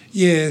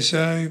 Yeah,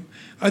 so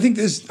I think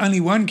there's only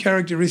one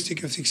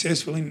characteristic of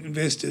successful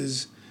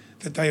investors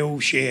that they all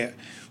share.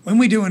 When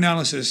we do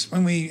analysis,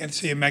 when we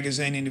see a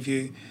magazine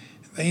interview,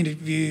 they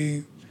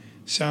interview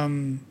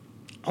some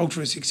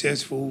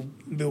ultra-successful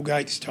Bill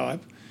Gates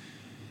type,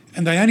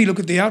 and they only look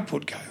at the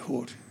output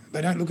cohort.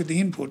 They don't look at the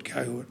input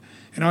cohort.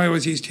 And I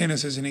always use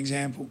tennis as an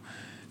example.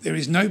 There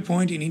is no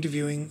point in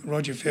interviewing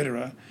Roger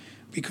Federer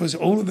because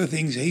all of the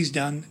things he's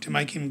done to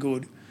make him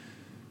good,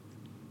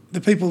 the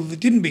people that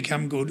didn't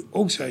become good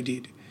also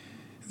did.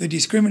 The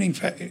discriminating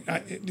factor,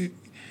 it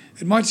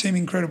might seem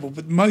incredible,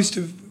 but most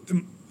of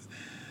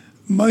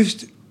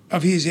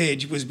his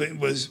edge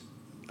was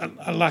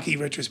a lucky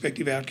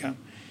retrospective outcome.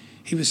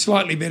 He was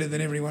slightly better than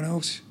everyone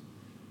else,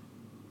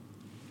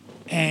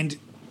 and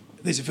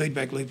there's a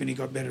feedback loop, and he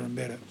got better and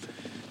better.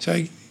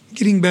 So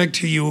getting back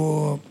to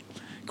your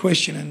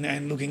question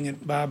and looking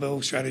at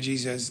barbell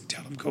strategies, as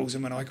Talum calls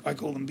them, and I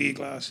call them beer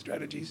glass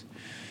strategies.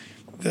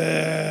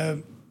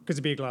 Because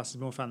a beer glass is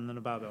more fun than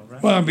a barbell,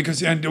 right? Well,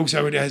 and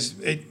also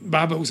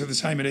barbells are the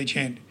same at each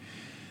end.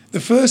 The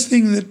first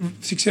thing that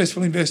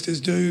successful investors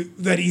do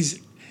that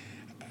is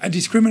a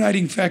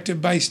discriminating factor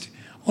based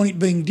on it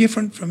being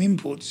different from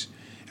inputs,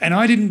 and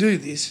I didn't do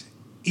this,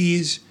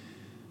 is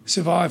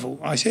survival.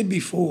 I said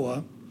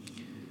before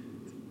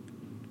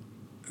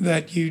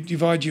that you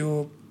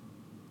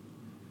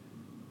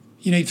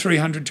need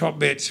 300 top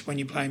bets when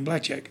you're playing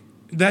blackjack.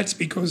 That's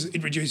because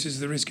it reduces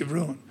the risk of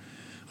ruin.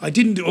 I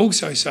didn't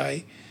also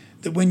say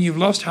that when you've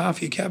lost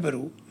half your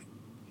capital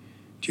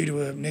due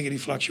to a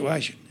negative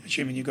fluctuation,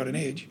 assuming you've got an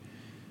edge,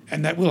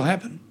 and that will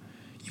happen,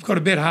 you've got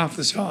to bet half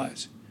the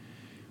size.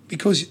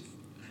 Because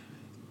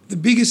the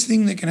biggest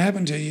thing that can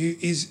happen to you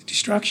is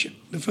destruction.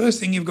 The first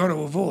thing you've got to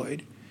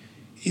avoid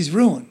is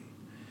ruin.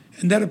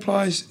 And that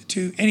applies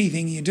to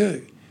anything you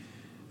do.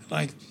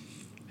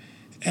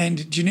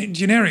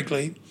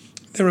 Generically,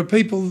 there are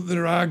people that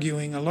are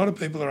arguing, a lot of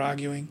people are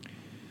arguing,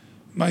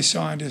 most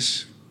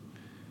scientists,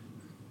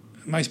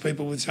 most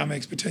people with some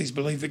expertise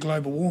believe that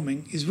global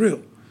warming is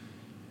real.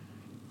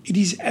 It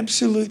is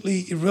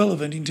absolutely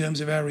irrelevant in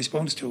terms of our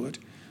response to it,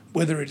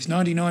 whether it's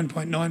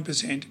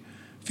 99.9%,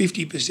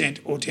 50%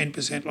 or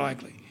 10%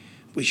 likely.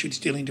 We should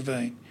still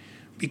intervene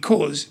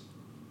because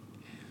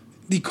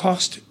the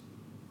cost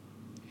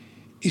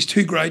is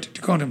too great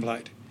to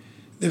contemplate.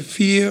 The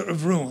fear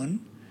of ruin,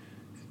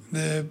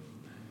 the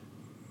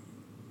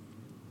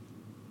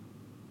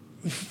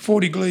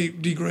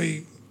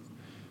 40-degree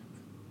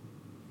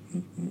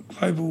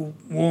global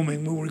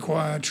warming will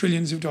require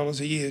trillions of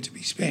dollars a year to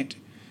be spent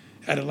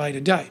at a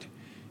later date.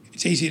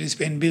 It's easier to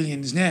spend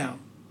billions now,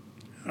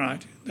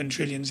 right, than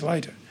trillions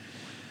later.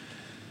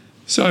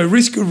 So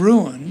risk of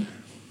ruin,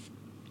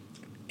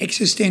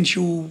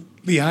 existential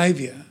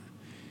behaviour,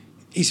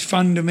 is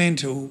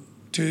fundamental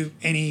to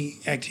any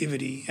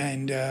activity.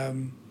 And,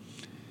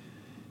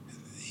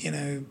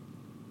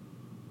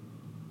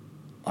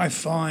 I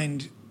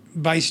find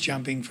base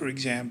jumping, for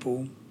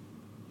example,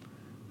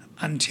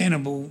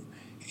 untenable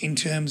in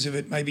terms of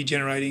it maybe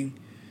generating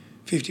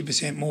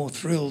 50% more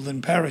thrill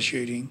than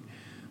parachuting,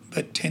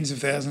 but tens of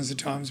thousands of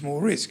times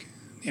more risk,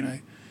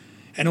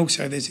 And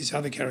also there's this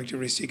other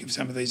characteristic of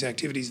some of these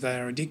activities, they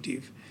are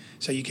addictive.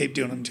 So you keep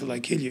doing them until they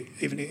kill you,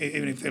 even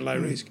if they're low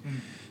risk.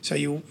 So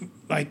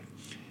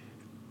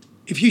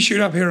if you shoot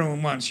up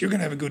heroin once, you're going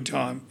to have a good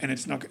time and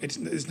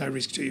there's no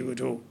risk to you at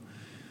all.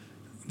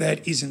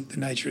 That isn't the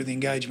nature of the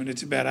engagement.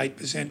 It's about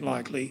 8%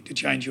 likely to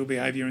change your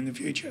behaviour in the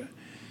future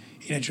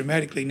in a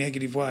dramatically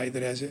negative way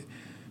that has a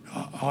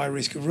high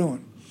risk of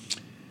ruin.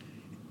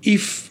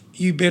 If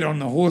you bet on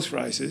the horse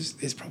races,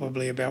 there's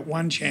probably about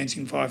one chance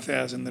in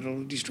 5,000 that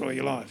it'll destroy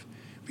your life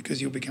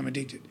because you'll become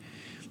addicted.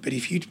 But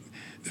the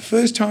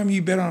first time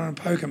you bet on a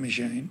poker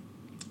machine,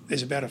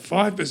 there's about a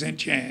 5%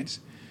 chance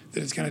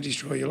that it's going to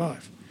destroy your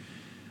life.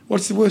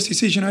 What's the worst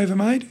decision I ever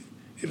made?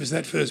 It was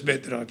that first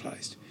bet that I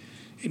placed.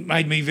 It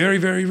made me very,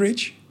 very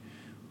rich,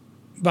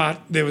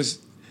 but there was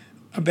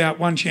about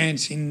one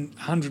chance in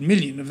 100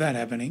 million of that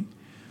happening,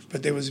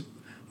 but there was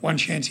one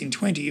chance in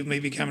 20 of me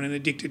becoming an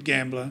addicted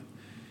gambler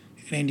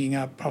and ending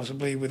up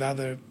possibly with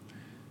other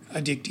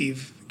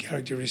addictive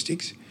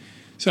characteristics.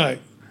 So,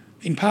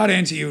 in part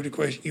answer your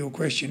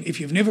question, if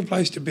you've never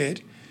placed a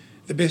bet,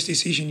 the best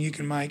decision you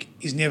can make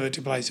is never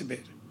to place a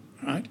bet,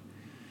 right?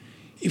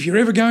 If you're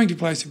ever going to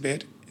place a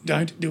bet,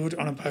 don't do it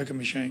on a poker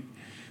machine,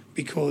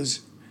 because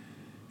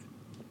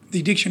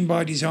the addiction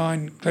by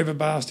design clever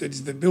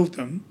bastards that built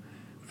them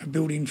are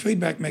building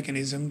feedback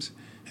mechanisms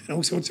and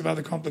all sorts of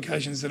other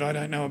complications that I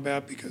don't know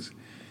about, because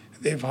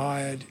they've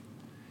hired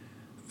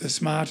the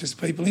smartest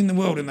people in the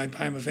world and they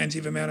pay them a fancy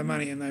amount of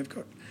money and they've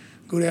got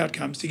good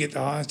outcomes to get the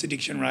highest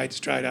addiction rate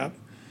straight up,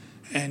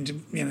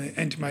 and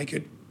and to make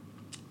it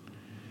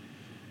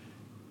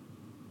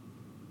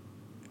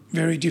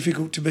very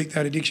difficult to beat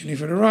that addiction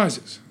if it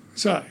arises.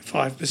 So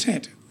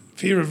 5%,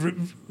 fear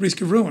of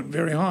risk of ruin,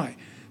 very high.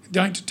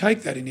 Don't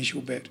take that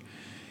initial bet.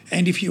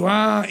 And if you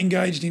are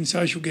engaged in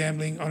social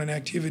gambling on an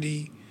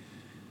activity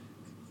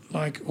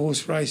like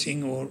horse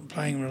racing or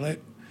playing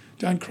roulette,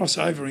 don't cross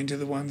over into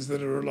the ones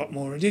that are a lot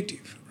more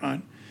addictive,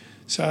 right?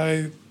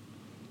 So,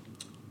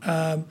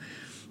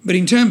 but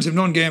in terms of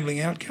non-gambling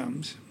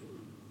outcomes,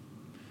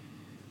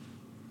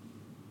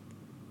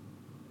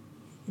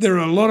 there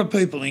are a lot of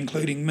people,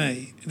 including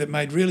me, that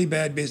made really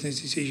bad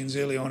business decisions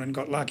early on and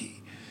got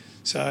lucky.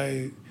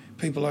 So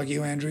people like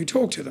you, Andrew,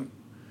 talk to them.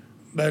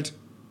 But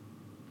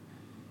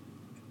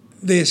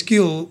their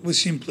skill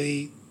was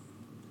simply,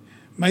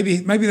 maybe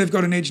they've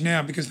got an edge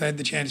now because they had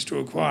the chance to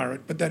acquire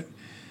it, but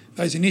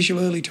those initial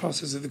early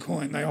tosses of the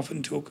coin, they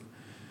often took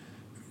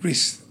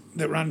risks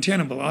that were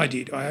untenable. I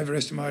did. I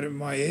overestimated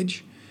my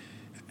edge,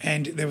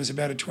 and there was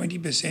about a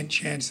 20%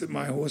 chance that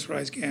my horse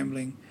race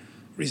gambling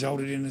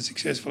resulted in a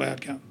successful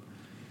outcome.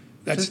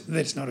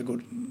 That's not a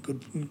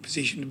good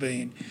position to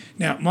be in.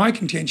 Now, my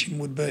contention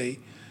would be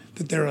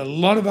that there are a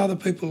lot of other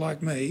people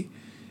like me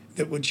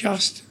that were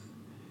just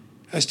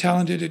as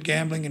talented at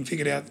gambling and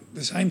figured out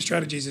the same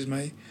strategies as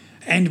me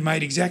and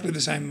made exactly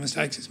the same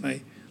mistakes as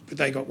me, but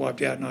they got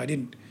wiped out and I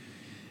didn't.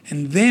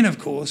 And then, of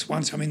course,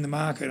 once I'm in the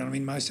market, and I'm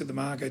in most of the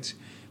markets,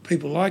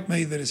 people like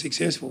me that are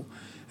successful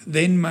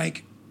then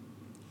make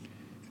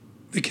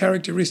the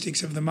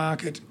characteristics of the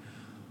market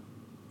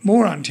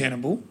more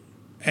untenable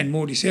and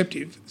more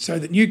deceptive, so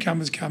that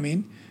newcomers come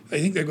in, they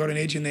think they've got an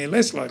edge and they're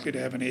less likely to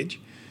have an edge,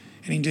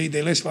 and indeed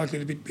they're less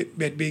likely to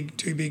bet big,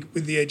 too big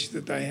with the edge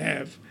that they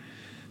have,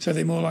 so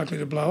they're more likely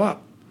to blow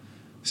up.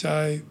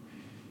 So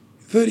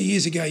 30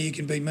 years ago you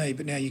can beat me,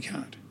 but now you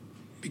can't,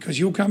 because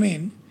you'll come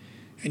in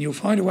and you'll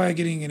find a way of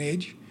getting an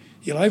edge,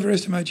 you'll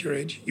overestimate your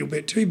edge, you'll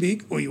bet too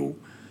big, or you'll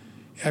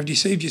have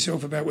deceived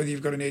yourself about whether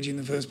you've got an edge in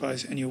the first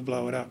place, and you'll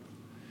blow it up.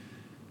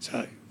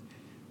 So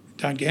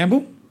don't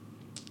gamble.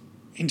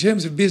 In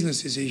terms of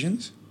business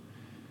decisions,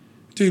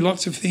 do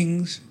lots of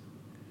things,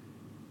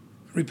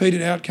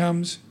 repeated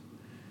outcomes,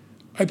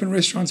 open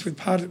restaurants with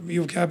part of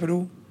your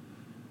capital,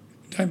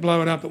 don't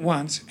blow it up at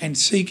once, and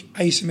seek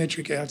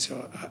asymmetric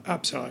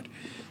upside.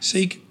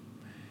 Seek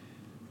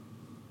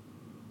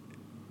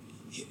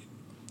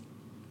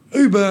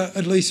Uber,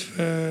 at least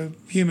for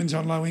humans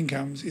on low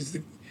incomes, is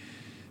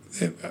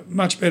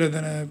much better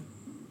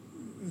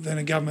than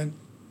a government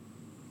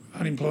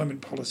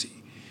unemployment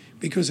policy,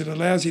 because it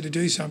allows you to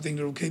do something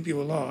that will keep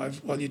you alive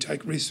while you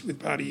take risks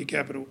with part of your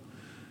capital,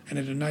 and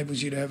it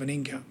enables you to have an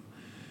income.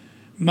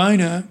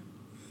 Mona,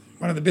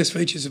 one of the best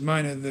features of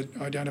Mona that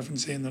I don't often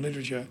see in the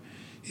literature,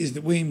 is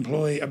that we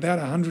employ about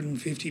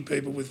 150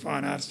 people with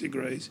fine arts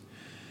degrees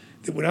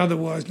that would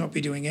otherwise not be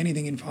doing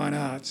anything in fine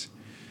arts,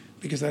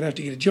 because they'd have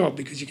to get a job,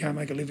 because you can't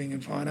make a living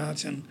in fine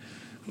arts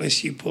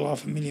unless you pull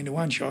off $1 million to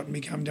one shot and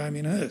become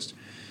Damien Hirst.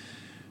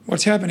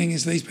 What's happening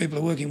is these people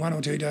are working 1 or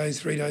 2 days,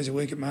 3 days a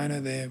week at Mona,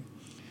 and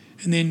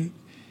then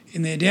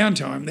in their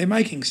downtime they're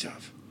making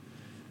stuff.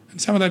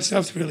 And some of that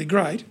stuff's really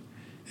great,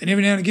 and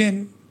every now and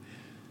again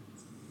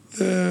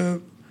the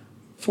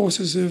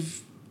forces of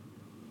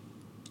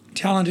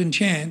talent and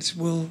chance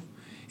will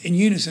in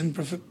unison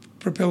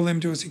propel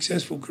them to a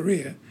successful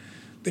career.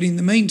 But in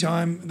the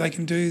meantime, they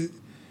can do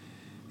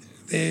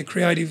their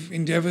creative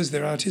endeavours,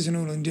 their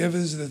artisanal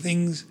endeavours, the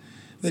things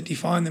that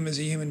define them as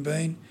a human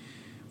being,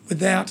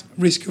 without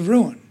risk of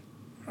ruin,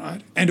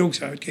 right? And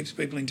also it keeps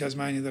people in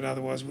Tasmania that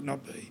otherwise would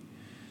not be.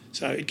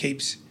 So it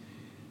keeps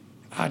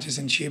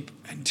artisanship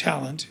and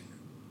talent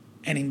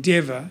and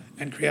endeavour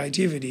and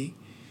creativity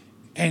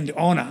and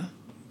honour,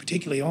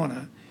 particularly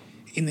honour,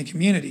 in the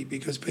community,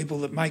 because people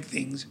that make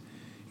things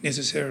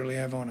necessarily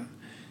have honour.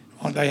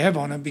 They have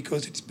honour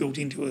because it's built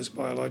into us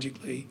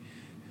biologically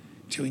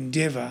to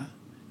endeavour,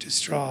 to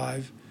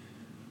strive,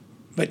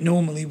 but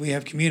normally we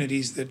have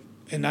communities that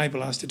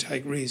enable us to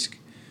take risk.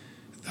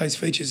 Those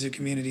features of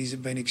communities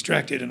have been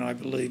extracted, and I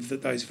believe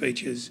that those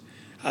features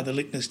are the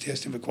litmus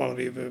test of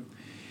equality of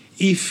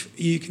if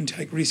you can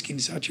take risk in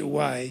such a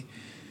way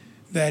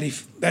that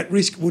if that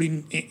risk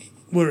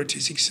were it to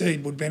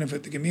succeed would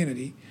benefit the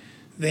community,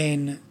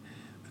 then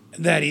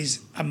that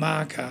is a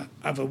marker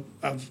of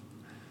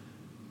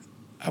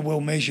a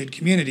well-measured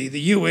community.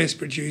 The US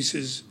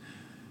produces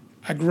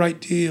a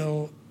great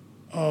deal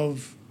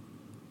of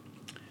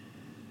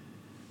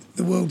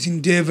the world's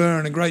endeavour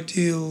and a great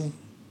deal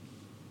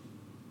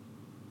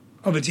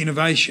of its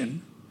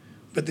innovation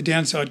but the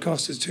downside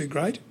cost is too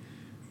great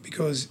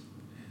because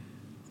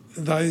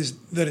those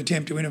that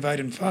attempt to innovate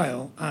and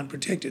fail aren't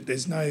protected.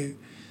 There's no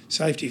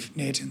safety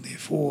net, and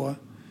therefore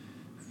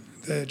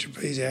the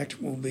Trapeze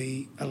Act will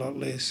be a lot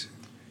less.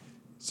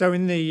 So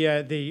in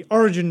the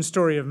origin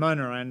story of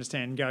Mona, I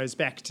understand, goes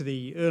back to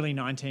the early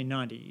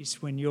 1990s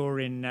when you're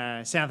in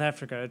South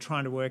Africa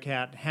trying to work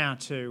out how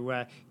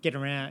to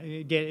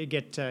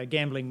get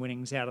gambling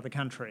winnings out of the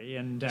country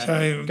and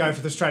go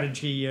for the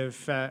strategy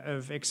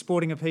of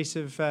exporting a piece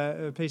of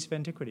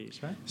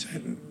antiquities, right? So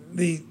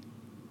the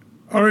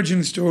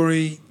origin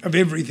story of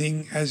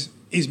everything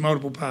is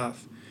multiple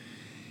path,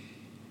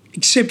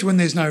 except when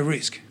there's no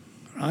risk,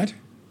 right?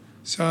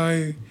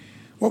 So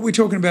what we're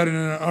talking about in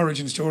an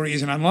origin story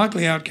is an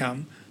unlikely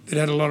outcome that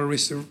had a lot of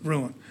risk of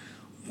ruin.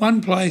 One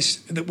place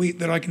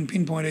that I can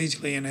pinpoint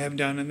easily and have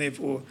done, and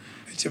therefore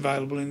it's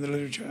available in the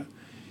literature,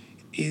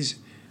 is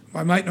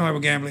my mate and I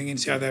were gambling in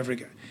South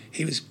Africa.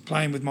 He was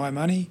playing with my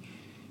money.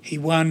 He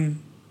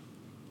won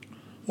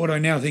what I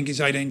now think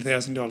is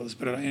 $18,000,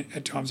 but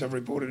at times I've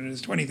reported it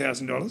as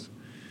 $20,000.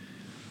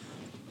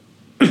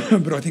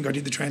 But I think I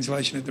did the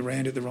translation at the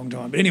rand at the wrong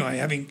time. But anyway,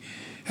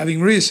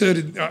 having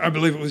reasserted, I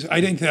believe it was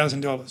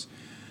 $18,000,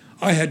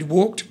 I had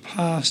walked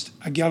past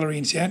a gallery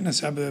in Sandton, a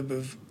suburb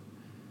of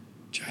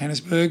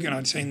Johannesburg, and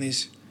I'd seen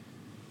this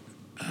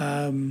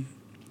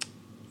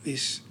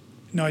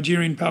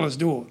Nigerian palace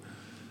door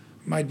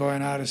made by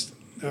an artist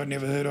that I'd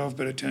never heard of,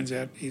 but it turns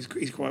out he's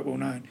quite well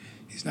known.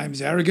 His name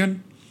is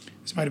Aragon.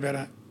 It was made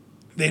about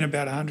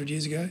 100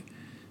 years ago,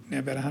 now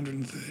about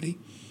 130.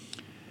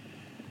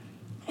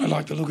 I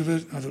liked the look of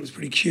it. I thought it was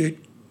pretty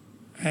cute.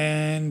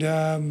 And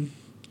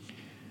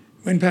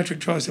when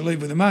Patrick tries to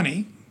leave with the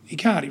money, he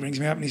can't. He rings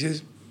me up and he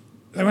says,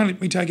 they won't let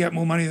me take out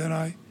more money than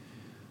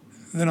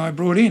I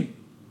brought in.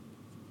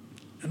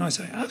 And I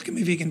say, ask him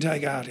if he can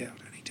take art out.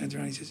 And he turns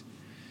around and he says,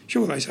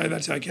 sure. They say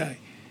that's okay.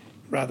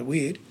 Rather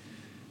weird.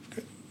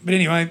 But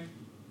anyway,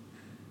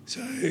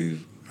 so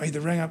I either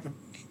rang up the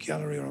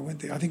gallery or I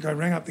went there. I think I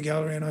rang up the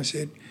gallery and I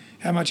said,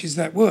 how much is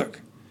that work?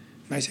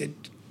 And they said,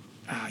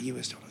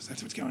 US dollars,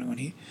 that's what's going on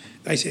here.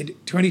 They said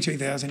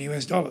 $22,000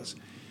 US dollars.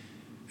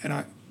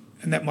 And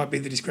that might be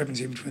the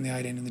discrepancy between the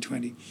 18 and the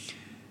 20.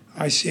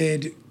 I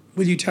said,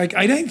 will you take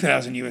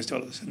 18,000 US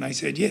dollars? And they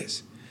said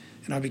yes.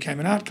 And I became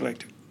an art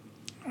collector.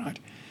 Right.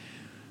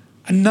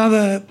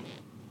 Another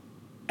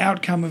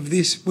outcome of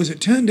this was it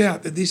turned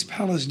out that this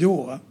palace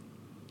door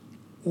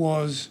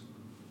was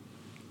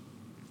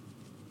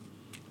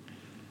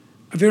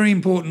a very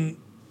important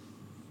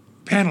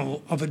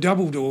panel of a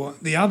double door,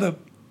 the other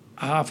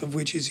half of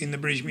which is in the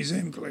British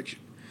Museum collection.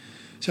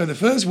 So the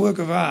first work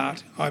of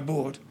art I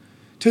bought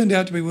turned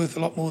out to be worth a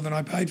lot more than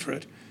I paid for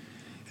it.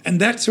 And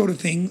that sort of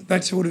thing,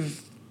 that sort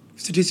of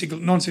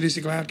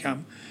non-statistical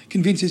outcome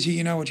convinces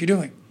you know what you're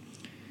doing.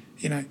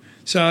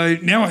 So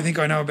now I think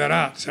I know about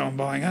art, so I'm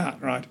buying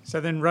art, right? So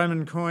then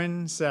Roman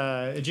coins,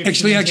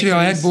 Egyptian Actually,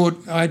 I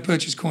had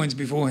purchased coins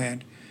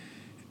beforehand.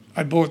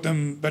 I bought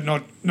them, but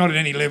not at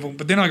any level.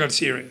 But then I got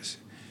serious.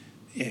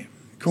 Yeah,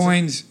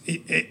 coins,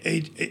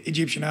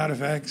 Egyptian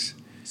artefacts.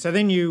 So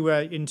then you,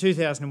 in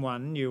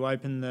 2001, you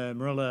opened the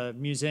Marilla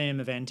Museum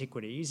of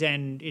Antiquities,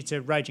 and it's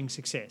a raging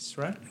success,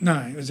 right?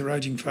 No, it was a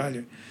raging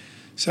failure.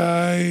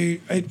 So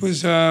it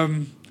was,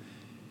 about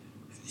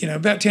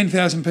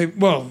 10,000 people.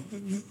 Well,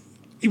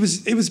 it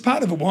was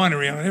part of a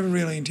winery, and I never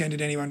really intended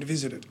anyone to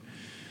visit it.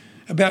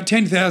 About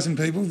 10,000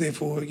 people,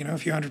 therefore, a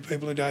few hundred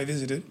people a day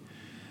visited.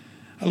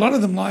 A lot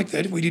of them liked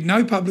that. We did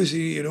no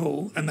publicity at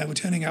all, and they were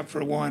turning up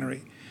for a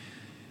winery.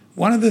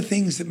 One of the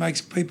things that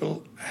makes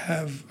people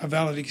have a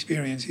valid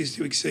experience is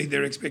to exceed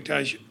their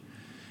expectation.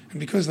 And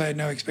because they had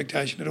no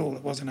expectation at all,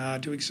 it wasn't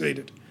hard to exceed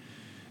it.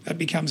 That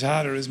becomes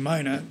harder as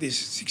Mona, this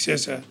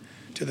successor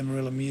to the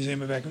Marilla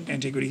Museum of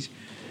Antiquities,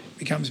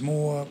 becomes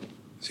more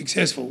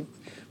successful.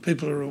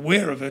 People are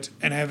aware of it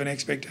and have an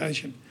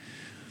expectation.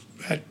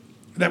 But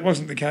that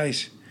wasn't the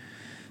case.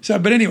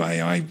 But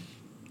anyway,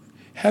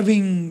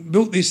 having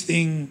built this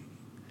thing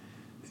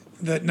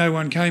that no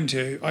one came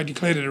to, I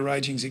declared it a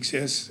raging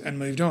success and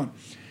moved on.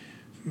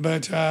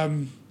 But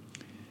the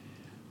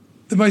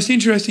most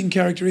interesting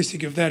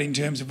characteristic of that in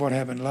terms of what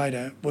happened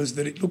later was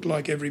that it looked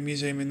like every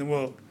museum in the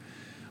world.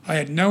 I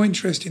had no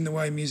interest in the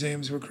way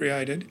museums were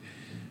created,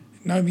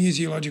 no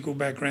museological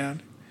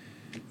background.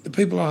 The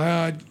people I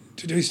hired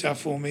to do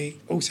stuff for me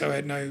also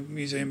had no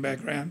museum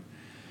background.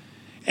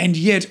 And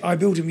yet I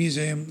built a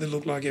museum that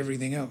looked like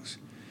everything else.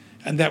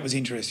 And that was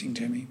interesting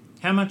to me.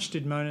 How much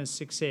did Mona's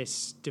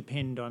success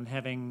depend on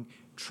having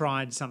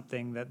tried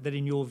something that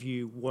in your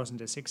view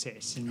wasn't a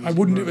success? I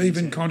wouldn't have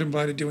even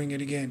contemplated doing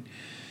it again.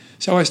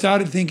 So I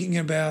started thinking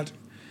about,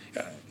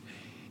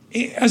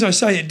 as I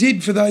say, it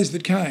did for those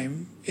that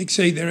came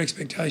exceed their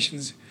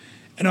expectations,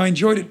 and I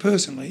enjoyed it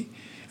personally.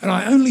 And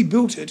I only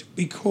built it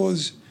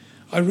because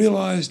I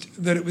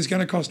realised that it was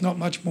going to cost not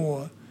much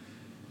more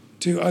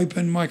to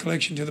open my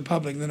collection to the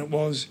public than it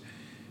was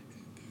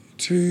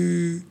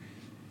to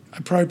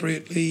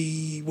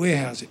appropriately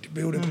warehouse it, to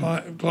build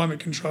a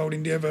climate-controlled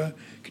endeavour,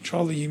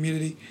 control the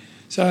humidity.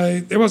 So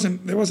there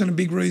wasn't a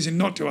big reason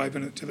not to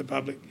open it to the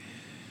public.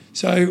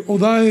 So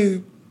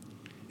although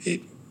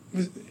it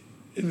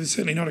was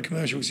certainly not a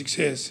commercial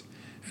success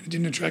and it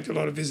didn't attract a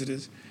lot of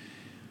visitors,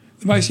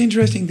 the most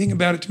interesting thing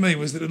about it to me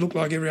was that it looked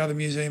like every other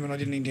museum and I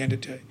didn't intend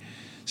it to.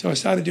 So I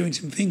started doing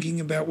some thinking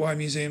about why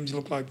museums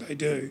look like they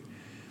do.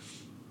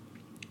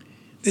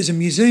 There's a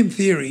museum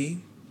theory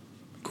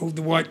called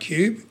the white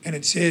cube, and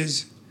it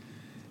says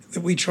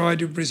that we try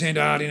to present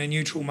art in a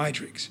neutral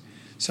matrix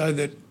so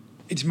that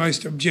it's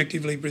most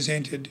objectively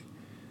presented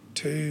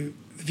to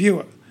the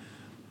viewer.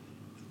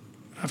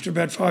 After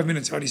about 5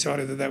 minutes, I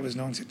decided that was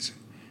nonsense.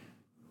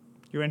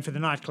 You went for the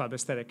nightclub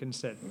aesthetic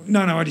instead?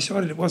 No, I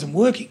decided it wasn't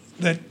working,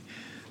 that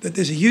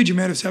there's a huge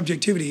amount of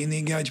subjectivity in the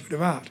engagement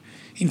of art.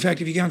 In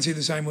fact, if you go and see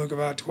the same work of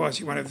art twice,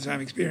 you won't have the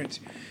same experience.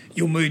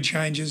 Your mood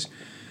changes.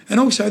 And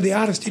also, the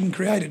artist didn't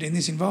create it in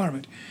this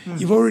environment.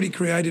 You've already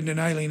created an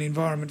alien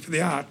environment for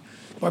the art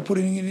by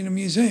putting it in a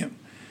museum.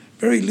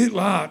 Very little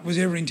art was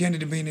ever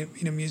intended to be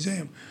in a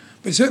museum.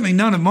 But certainly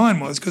none of mine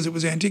was, because it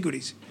was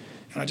antiquities.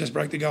 And I just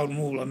broke the golden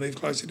rule. I moved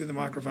closer to the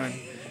microphone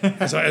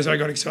as I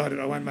got excited.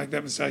 I won't make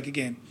that mistake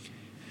again.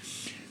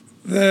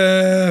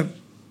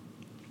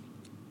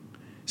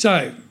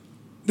 So,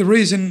 the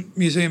reason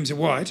museums are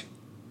white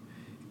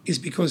is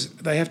because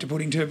they have to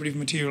put interpretive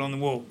material on the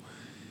wall.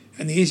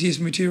 And the easiest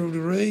material to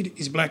read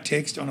is black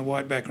text on a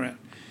white background.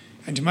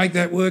 And to make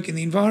that work in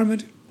the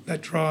environment,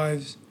 that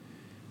drives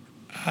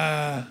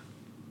a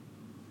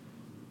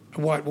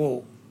white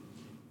wall.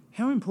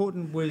 How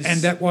important was...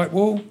 And that white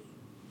wall,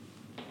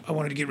 I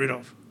wanted to get rid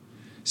of.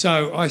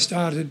 So I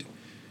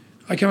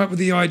came up with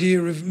the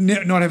idea of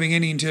not having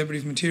any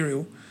interpretive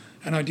material,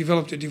 and I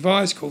developed a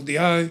device called the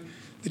O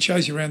that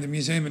shows you around the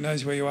museum and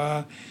knows where you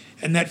are,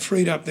 and that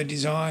freed up the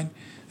design,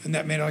 and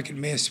that meant I could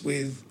mess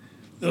with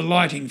the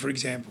lighting, for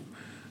example.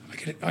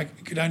 I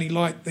could only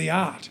light the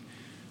art,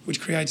 which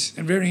creates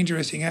a very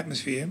interesting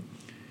atmosphere.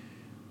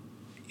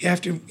 You have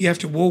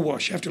to wall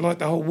wash. You have to light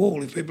the whole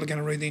wall if people are going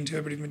to read the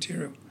interpretive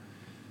material.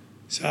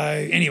 So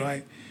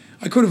anyway,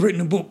 I could have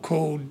written a book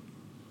called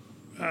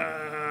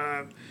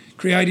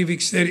Creative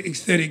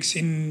Aesthetics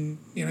in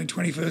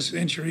 21st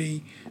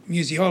Century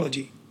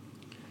Museology,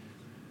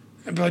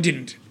 but I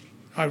didn't.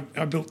 I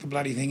built the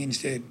bloody thing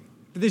instead.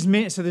 But there's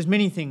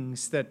many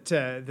things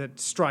that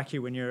strike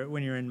you when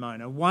you're in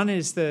Mona. One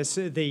is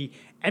the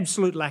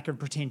absolute lack of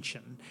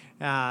pretension,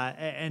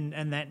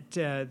 and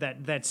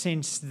that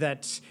sense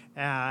that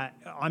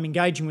I'm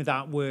engaging with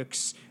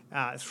artworks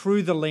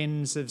through the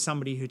lens of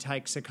somebody who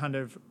takes a kind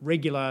of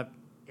regular,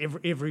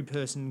 every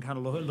person kind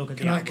of look at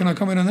the artwork. Can I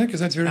comment on that,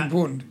 because that's very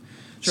important?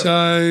 Sure.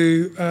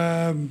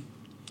 So,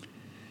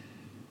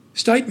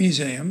 state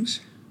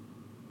museums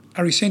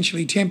are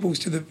essentially temples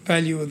to the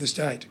value of the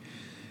state.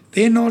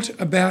 They're not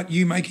about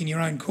you making your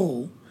own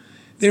call.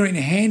 They're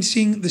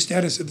enhancing the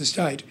status of the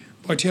state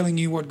by telling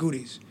you what good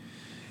is.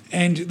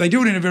 And they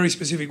do it in a very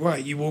specific way.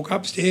 You walk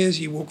upstairs,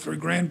 you walk through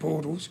grand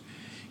portals.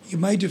 You're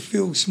made to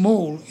feel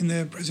small in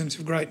the presence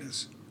of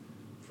greatness,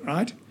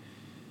 right?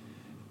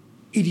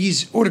 It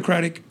is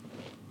autocratic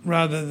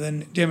rather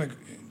than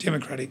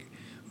democratic.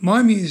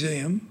 My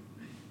museum,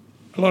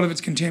 a lot of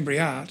it's contemporary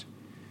art,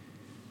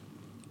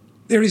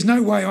 there is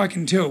no way I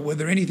can tell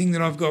whether anything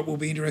that I've got will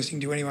be interesting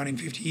to anyone in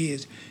 50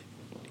 years,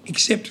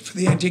 except for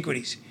the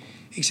antiquities,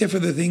 except for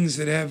the things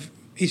that have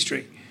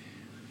history.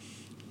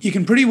 You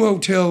can pretty well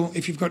tell,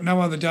 if you've got no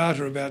other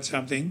data about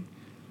something,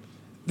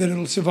 that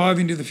it'll survive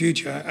into the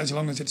future as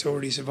long as it's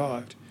already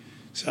survived.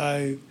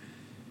 So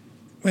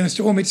when a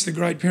storm hits the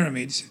Great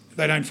Pyramids,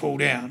 they don't fall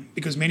down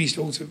because many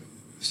storms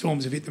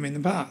have hit them in the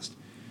past.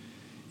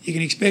 You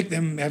can expect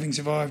them, having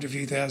survived a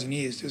few thousand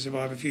years, to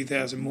survive a few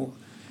thousand more.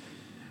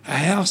 A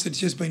house that's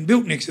just been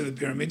built next to the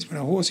pyramids, when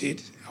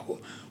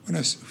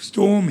a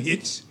storm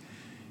hits,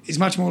 is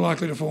much more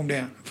likely to fall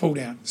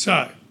down.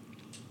 So,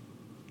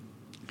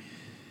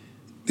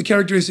 the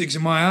characteristics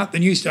of my art, the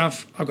new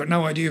stuff, I've got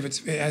no idea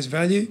if it has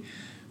value.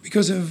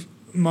 Because of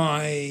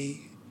my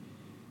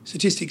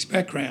statistics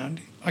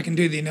background, I can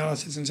do the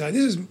analysis and say,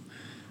 this is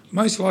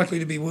most likely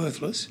to be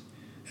worthless,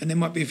 and there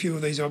might be a few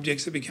of these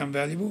objects that become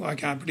valuable. I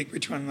can't predict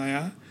which one they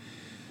are.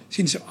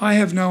 Since I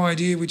have no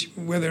idea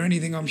whether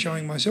anything I'm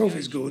showing myself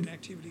is good,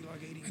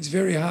 it's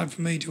very hard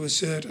for me to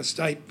assert a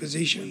state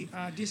position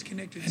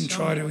and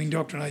try to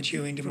indoctrinate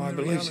you into my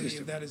belief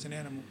system.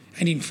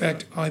 And in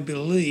fact, I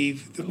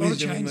believe that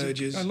wisdom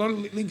emerges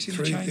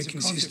through the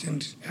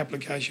consistent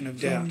application of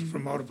doubt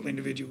from multiple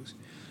individuals.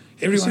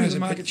 Everyone has a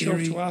pet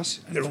theory,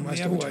 they're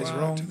almost always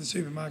wrong. To the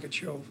supermarket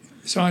shelf.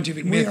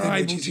 Scientific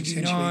method, which is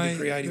essentially the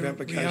creative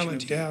application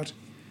of doubt,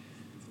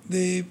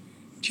 there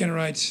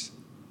generates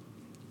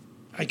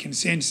a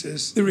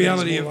consensus. The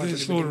reality of the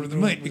slaughter of the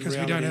meat, because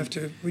we don't have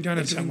to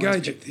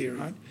engage it there,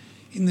 right?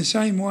 In the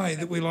same way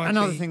that we like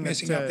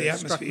messing up the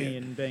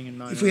atmosphere.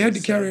 If we had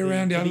to carry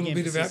around our little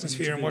bit of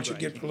atmosphere and watch it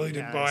get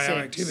polluted by our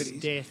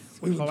activities,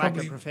 we would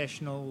probably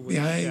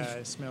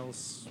behave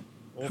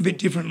a bit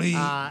differently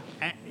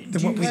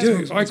than what we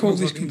do. I call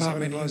this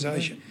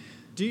compartmentalisation.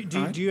 Do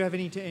you have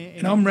any?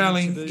 And I'm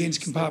railing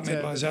against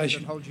compartmentalisation.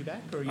 That hold you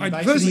back, or are you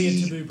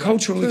firstly,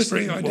 cultural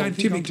expression. I don't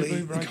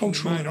typically the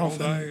cultural and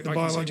often the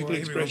biological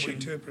expression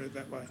interpret it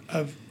that way.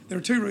 There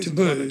are two reasons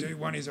why I do.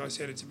 One is I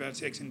said it's about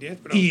sex and death,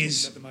 but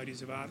is about the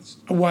motives of artists.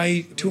 A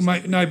way to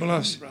enable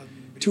us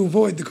to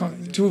avoid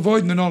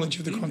the knowledge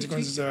of the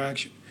consequences of our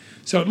action.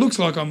 So it looks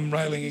like I'm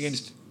railing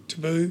against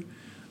taboo,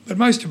 but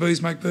most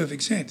taboos make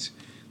perfect sense.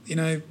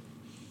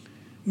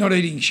 Not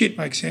eating shit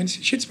makes sense.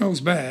 Shit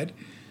smells bad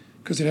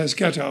because it has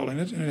scatol in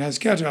it, and it has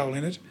scatol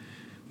in it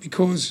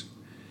because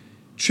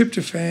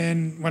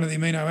tryptophan, one of the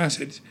amino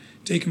acids,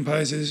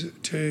 decomposes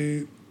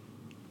to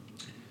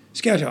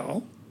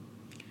scatol.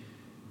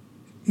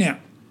 Now,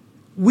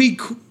 we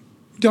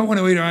don't want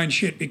to eat our own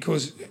shit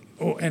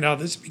and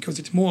others because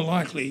it's more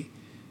likely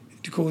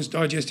to cause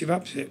digestive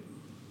upset.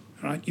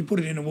 Right? You put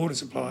it in a water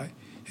supply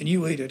and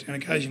you eat it,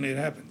 and occasionally it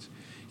happens.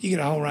 You get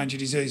a whole range of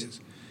diseases.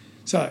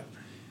 So,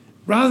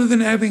 rather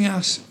than having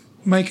us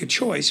make a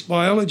choice,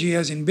 biology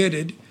has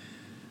embedded,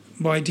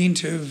 by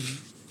dint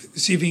of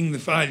sieving the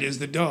failures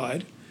that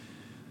died,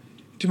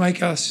 to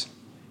make us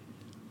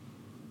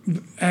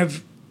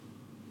have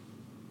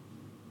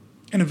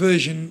an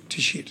aversion to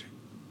shit.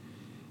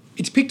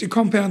 It's picked a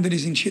compound that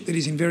is in shit that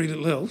is in very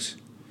little else,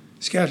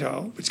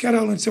 scatol, but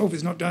scatol in itself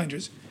is not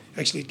dangerous.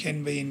 Actually, it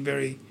can be in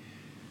very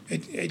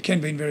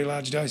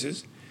large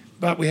doses,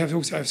 but we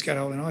also have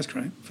scatol in ice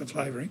cream for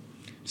flavouring.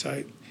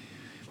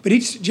 But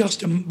it's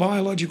just a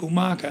biological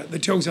marker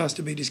that tells us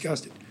to be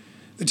disgusted.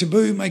 The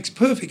taboo makes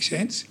perfect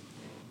sense.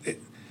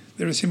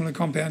 There are similar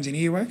compounds in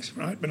earwax,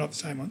 right, but not the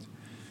same ones.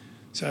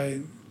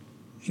 So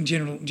in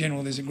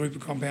general, there's a group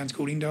of compounds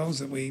called indoles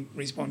that we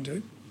respond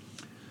to.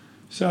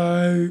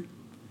 So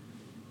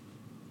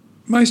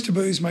most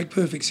taboos make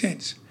perfect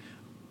sense.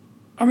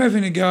 I'm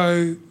having a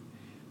go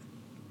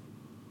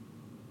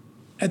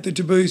at the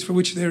taboos for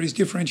which there is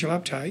differential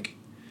uptake.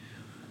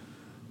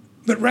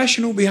 But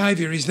rational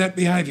behaviour is that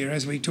behaviour,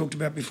 as we talked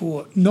about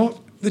before,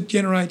 not that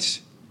generates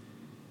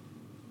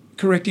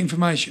correct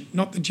information,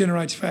 not that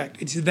generates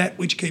fact. It's that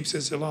which keeps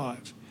us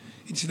alive.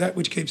 It's that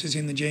which keeps us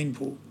in the gene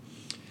pool.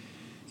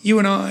 You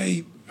and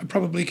I are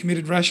probably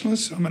committed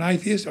rationalists. I'm an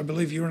atheist. I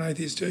believe you're an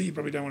atheist too. You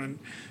probably don't want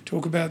to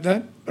talk about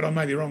that, but I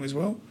may be wrong as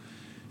well.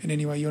 And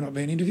anyway, you're not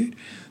being interviewed.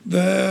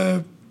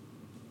 Now,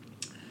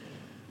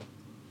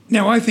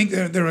 I think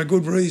there are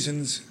good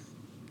reasons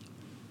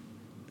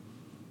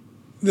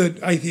that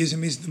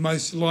atheism is the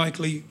most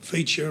likely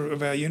feature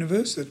of our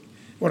universe. That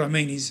what I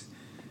mean is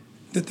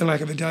that the lack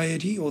of a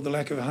deity or the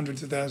lack of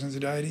hundreds of thousands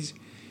of deities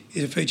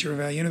is a feature of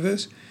our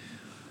universe.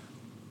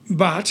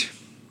 But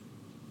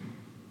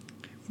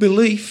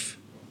belief,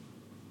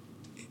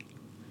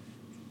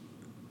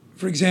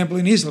 for example,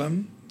 in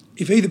Islam,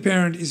 if either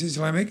parent is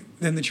Islamic,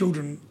 then the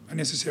children are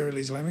necessarily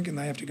Islamic and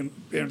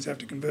parents have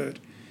to convert.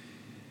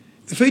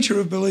 The feature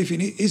of belief in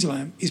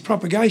Islam is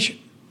propagation,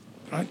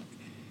 right?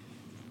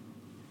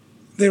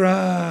 There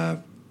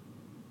are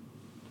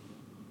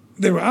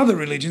other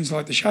religions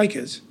like the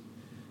Shakers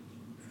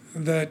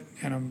that,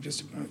 and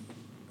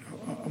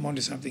I'm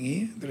onto something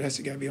here that has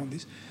to go beyond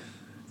this,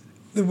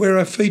 where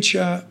a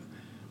feature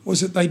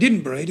was that they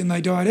didn't breed and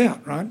they died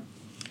out, right?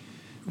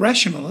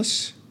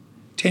 Rationalists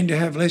tend to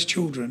have less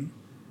children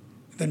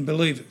than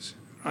believers,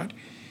 right?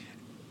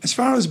 As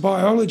far as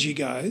biology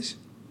goes,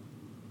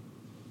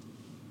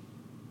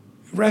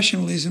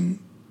 rationalism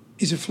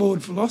is a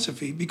flawed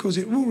philosophy because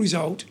it will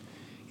result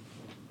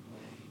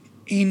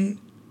in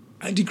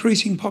a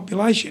decreasing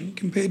population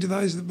compared to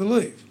those that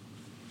believe.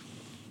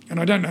 And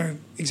I don't know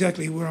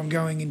exactly where I'm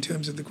going in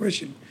terms of the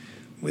question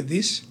with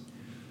this.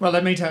 Well,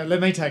 let me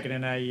take it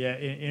in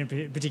a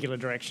particular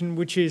direction,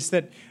 which is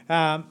that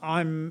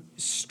I'm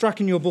struck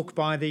in your book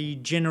by the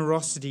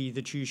generosity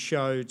that you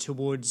show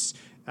towards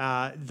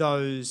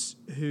those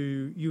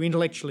who you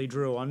intellectually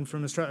drew on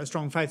from a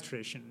strong faith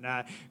tradition.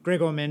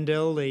 Gregor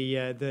Mendel,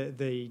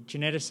 the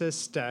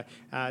geneticist,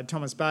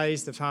 Thomas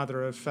Bayes, the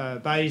father of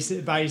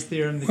Bayes'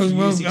 theorem that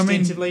you use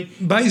extensively.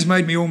 Bayes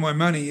made me all my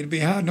money. It'd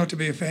be hard not to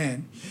be a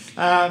fan.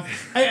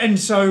 And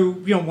so,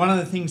 one of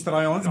the things that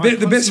I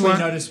constantly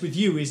notice with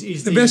you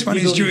is the best one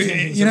is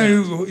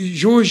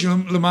Georges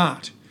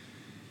Lemaitre.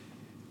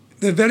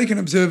 The Vatican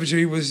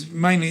Observatory was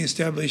mainly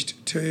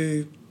established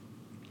to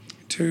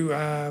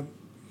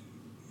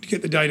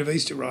get the date of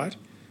Easter right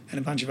and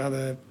a bunch of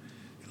other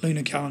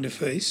lunar calendar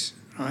feasts,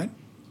 right?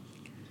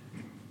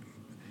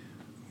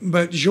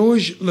 But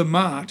Georges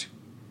Lemaitre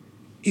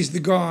is the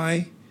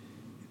guy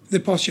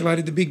that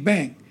postulated the Big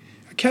Bang.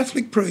 A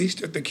Catholic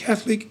priest at the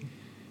Catholic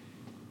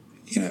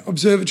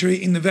observatory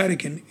in the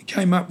Vatican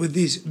came up with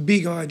this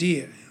big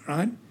idea,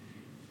 right?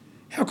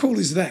 How cool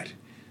is that?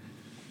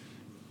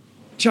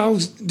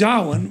 Charles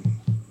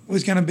Darwin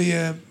was going to be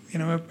a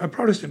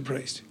Protestant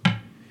priest.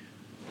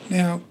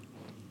 Now,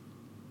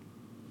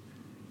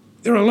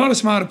 there are a lot of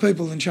smarter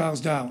people than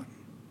Charles Darwin,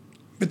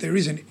 but there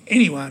isn't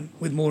anyone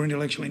with more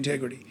intellectual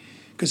integrity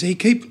because he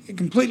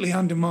completely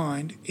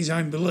undermined his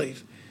own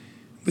belief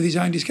with his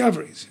own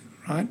discoveries,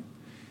 right?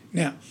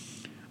 Now,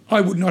 I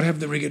would not have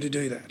the rigour to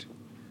do that.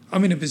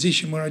 I'm in a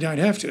position where I don't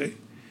have to,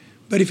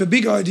 But if a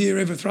big idea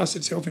ever thrusts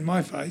itself in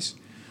my face,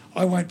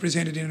 I won't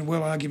present it in a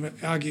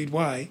well-argued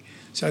way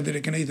so that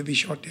it can either be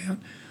shot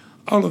down.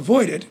 I'll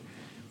avoid it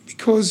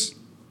because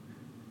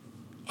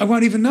I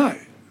won't even know.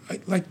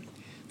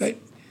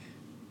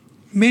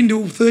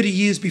 Mendel, 30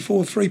 years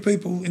before 3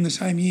 people in the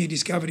same year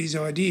discovered his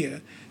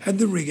idea, had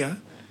the rigour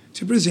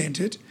to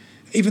present it,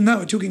 even though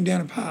it took him down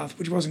a path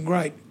which wasn't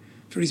great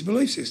for his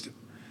belief system.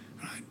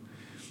 Right?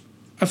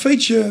 A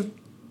feature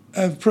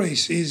of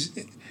priests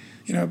is,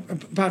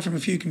 apart from a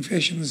few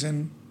confessions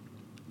and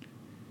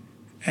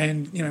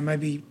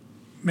maybe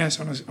mass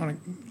on a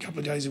couple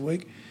of days a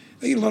week,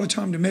 they get a lot of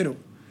time to meddle.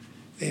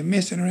 They're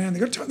messing around.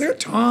 They've got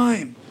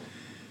time.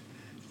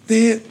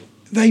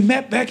 They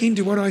map back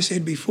into what I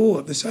said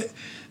before.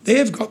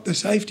 They've got the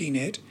safety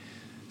net,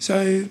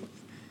 so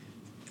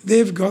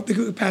they've got the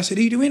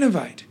capacity to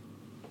innovate,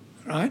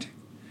 right?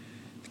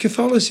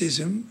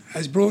 Catholicism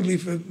has broadly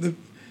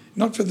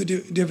not for the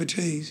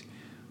devotees,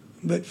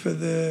 but for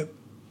the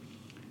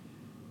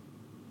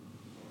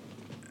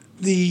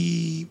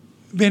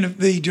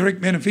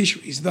direct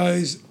beneficiaries,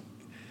 those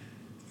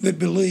that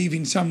believe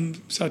in some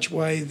such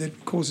way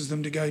that causes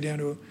them to go down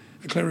to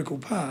a clerical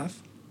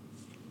path,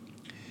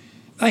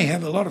 they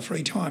have a lot of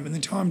free time and the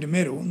time to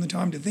meddle and the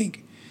time to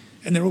think.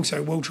 And they're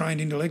also well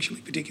trained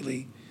intellectually,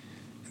 particularly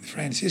the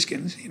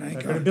Franciscans.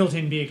 They've got a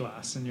built-in beer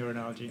glass, in your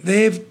analogy.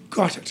 They've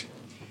got it.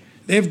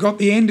 They've got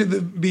the end of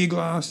the beer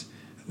glass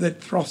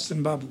that froths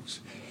and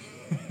bubbles.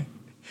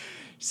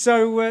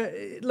 So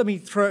let me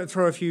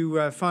throw a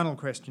few final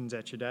questions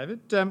at you,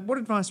 David. What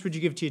advice would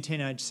you give to your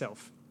teenage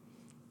self?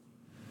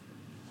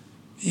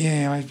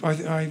 Yeah,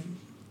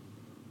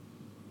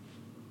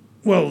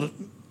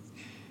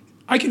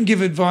 I can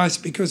give advice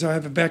because I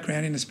have a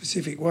background in a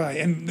specific way.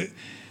 And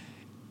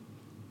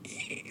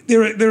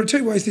there are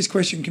 2 ways this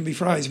question can be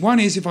phrased. One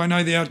is if I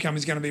know the outcome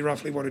is going to be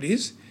roughly what it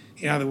is.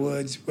 In other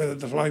words, whether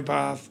the flow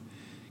path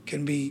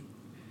can be...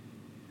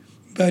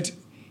 But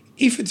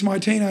if it's my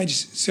teenage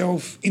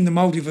self in the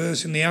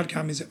multiverse and the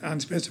outcome is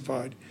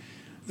unspecified,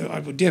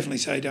 I would definitely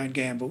say don't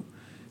gamble.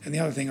 And the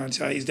other thing I'd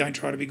say is don't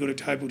try to be good at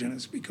table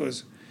tennis,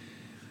 because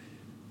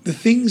the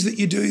things that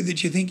you do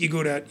that you think you're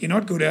good at, you're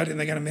not good at, and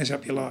they're going to mess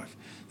up your life.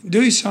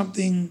 Do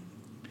something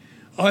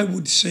I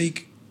would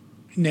seek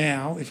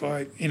now,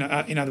 in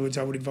other words,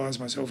 I would advise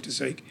myself to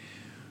seek.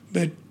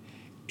 But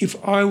if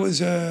I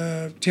was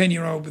a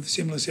 10-year-old with a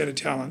similar set of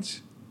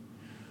talents,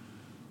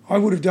 I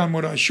would have done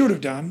what I should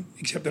have done,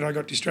 except that I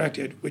got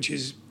distracted, which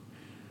is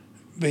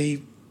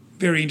be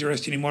very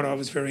interested in what I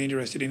was very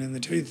interested in, and the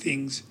 2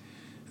 things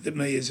that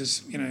me as a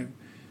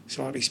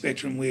slightly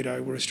spectrum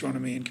weirdo were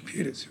astronomy and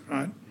computers,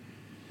 right?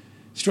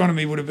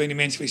 Astronomy would have been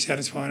immensely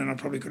satisfying and I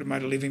probably could have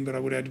made a living, but I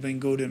would have been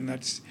good, and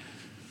that's...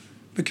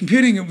 But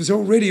computing, it was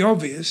already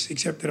obvious,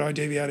 except that I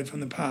deviated from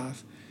the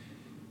path,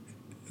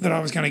 that I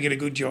was going to get a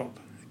good job.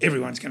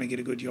 Everyone's going to get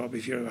a good job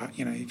if you're.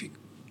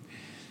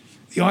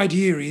 The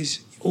idea is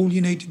all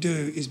you need to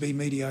do is be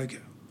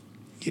mediocre.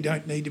 You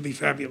don't need to be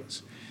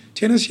fabulous.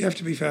 Tennis, you have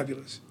to be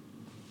fabulous.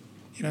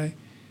 A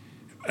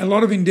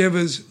lot of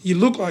endeavours, you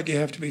look like you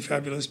have to be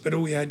fabulous, but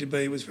all you had to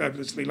be was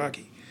fabulously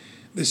lucky.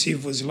 The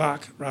sieve was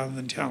luck rather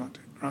than talent,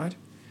 right?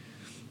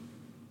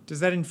 Does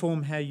that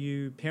inform how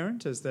you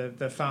parent as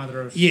the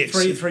father of yes.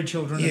 three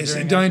children? Yes,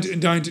 and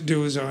don't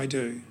do as I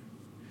do.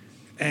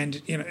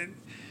 And,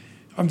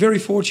 I'm very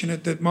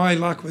fortunate that my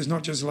luck was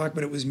not just luck,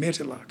 but it was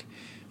meta luck,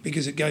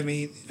 because it gave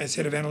me a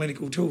set of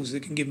analytical tools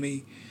that can give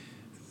me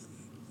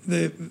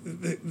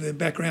the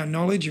background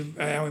knowledge of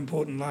how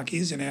important luck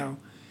is and how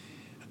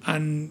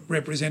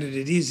unrepresented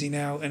it is in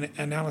our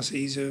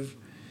analyses of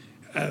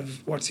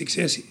what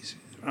success is,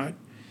 right?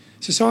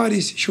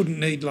 Societies shouldn't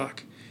need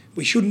luck.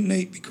 We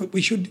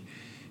should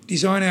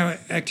design our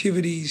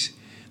activities.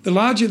 The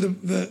larger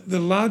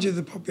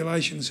the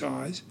population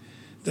size,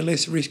 the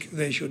less risk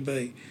there should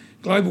be.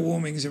 Global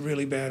warming is a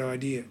really bad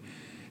idea.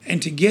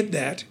 And to get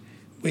that,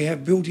 we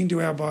have built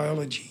into our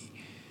biology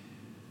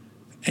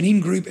an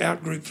in-group,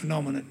 out-group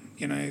phenomenon.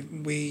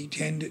 We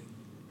tend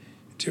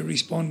to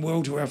respond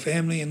well to our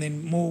family and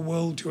then more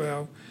well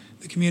to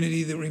the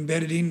community that we're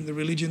embedded in, the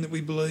religion that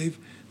we believe,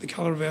 the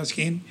colour of our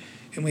skin,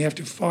 and we have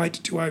to fight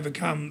to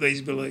overcome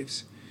these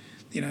beliefs.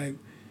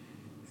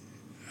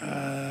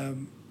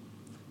 Martin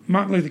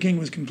Luther King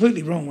was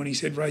completely wrong when he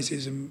said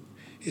racism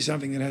is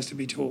something that has to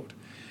be taught.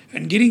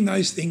 And getting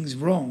those things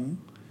wrong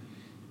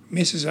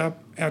messes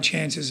up our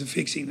chances of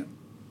fixing them,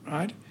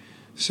 right?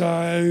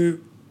 So,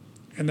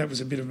 and that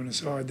was a bit of an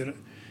aside that I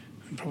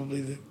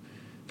probably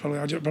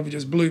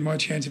just blew my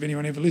chance of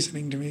anyone ever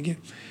listening to me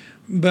again.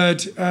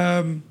 But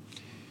the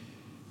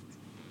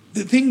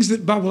things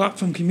that bubble up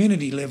from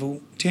community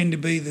level tend to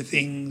be the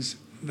things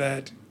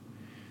that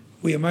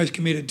we are most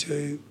committed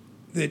to,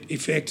 that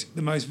effect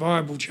the most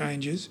viable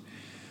changes.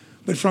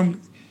 But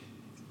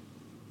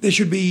there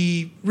should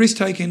be risk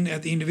taken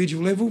at the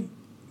individual level,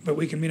 but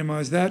we can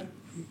minimise that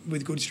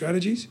with good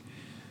strategies.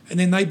 And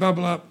then they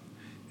bubble up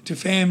to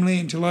family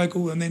and to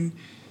local, and then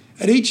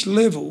at each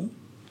level,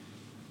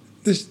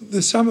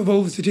 the sum of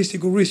all the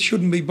statistical risk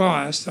shouldn't be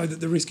biased so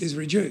that the risk is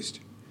reduced.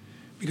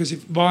 Because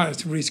if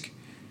biased risk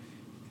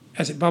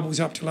as it bubbles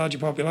up to larger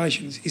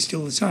populations is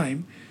still the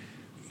same,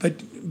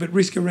 but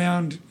risk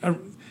around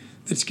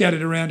that's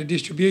scattered around a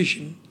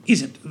distribution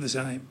isn't the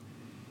same.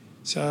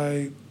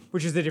 So,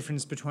 which is the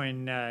difference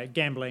between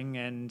gambling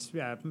and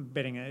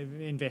betting,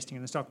 investing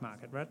in the stock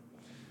market, right?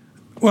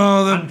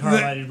 Well,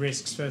 uncorrelated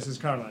risks versus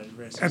correlated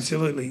risks.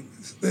 Absolutely.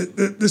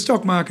 The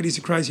stock market is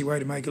a crazy way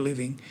to make a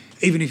living,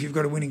 even if you've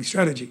got a winning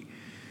strategy.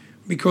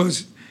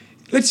 Because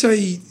let's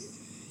say,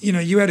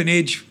 you had an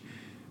edge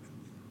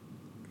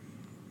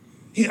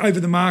over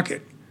the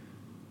market.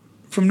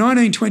 From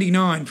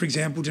 1929, for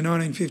example, to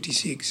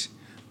 1956,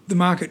 the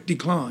market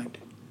declined,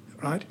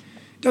 right?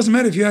 It doesn't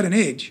matter if you had an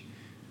edge.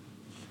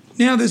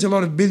 Now there's a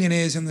lot of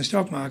billionaires in the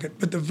stock market,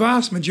 but the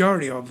vast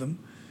majority of them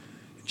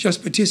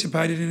just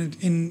participated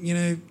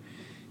in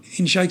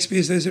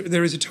Shakespeare's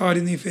There is a Tide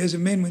in the Affairs of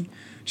Men,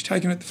 which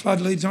taken at the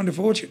flood leads on to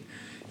fortune.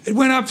 It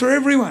went up for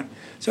everyone.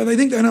 So they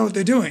think they know what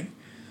they're doing,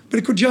 but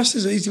it could just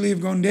as easily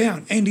have gone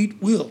down, and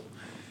it will.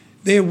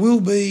 There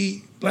will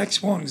be black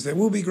swans, there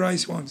will be grey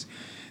swans,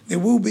 there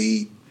will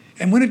be,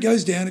 and when it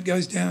goes down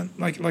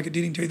like it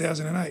did in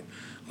 2008,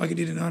 like it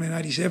did in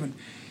 1987.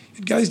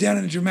 It goes down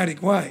in a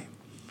dramatic way,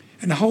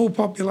 and the whole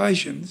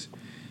populations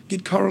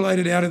get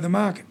correlated out of the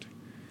market.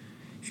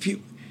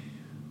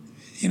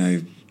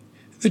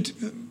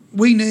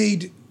 We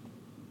need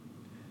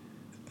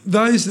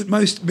those that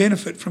most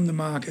benefit from the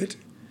market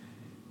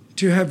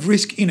to have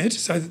risk in it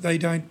so that they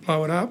don't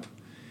blow it up,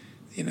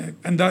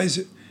 and those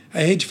are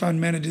hedge fund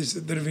managers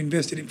that have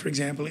invested in, for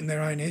example, in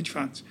their own hedge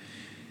funds.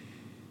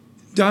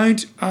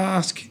 Don't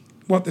ask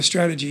what the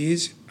strategy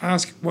is,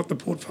 ask what the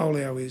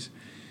portfolio is.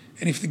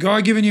 And if the guy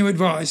giving you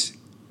advice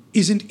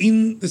isn't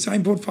in the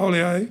same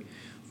portfolio,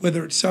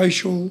 whether it's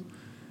social,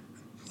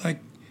 like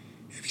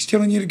if he's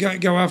telling you to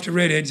go after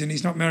redheads and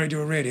he's not married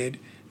to a redhead,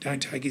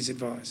 don't take his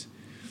advice,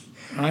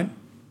 right?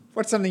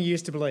 What's something you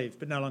used to believe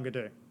but no longer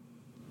do?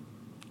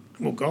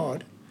 Well,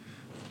 God.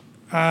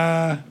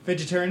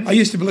 Vegetarian? I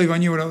used to believe I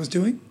knew what I was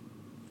doing.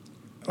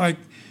 Like,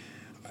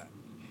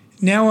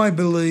 now I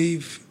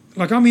believe,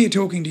 like I'm here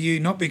talking to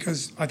you not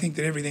because I think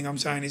that everything I'm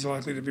saying is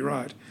likely to be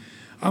right.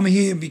 I'm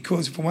here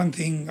because, for one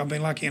thing, I've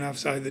been lucky enough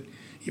so that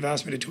you've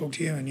asked me to talk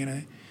to you and,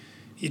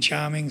 you're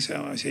charming,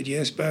 so I said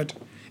yes.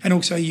 And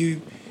also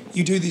you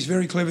do this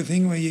very clever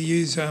thing where you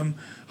use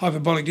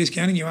hyperbolic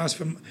discounting. You ask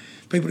for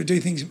people to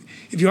do things.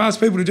 If you ask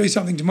people to do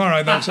something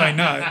tomorrow, they'll say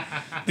no.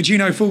 But you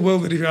know full well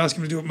that if you ask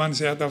them to do it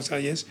months out, they'll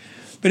say yes.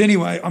 But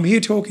anyway, I'm here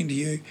talking to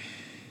you.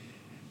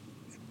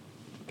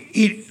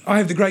 I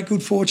have the great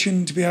good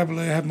fortune to be able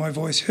to have my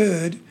voice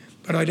heard,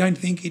 but I don't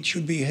think it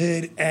should be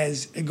heard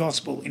as a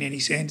gospel in any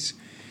sense.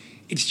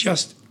 It's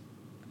just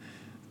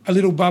a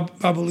little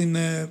bubble in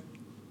the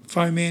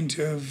foment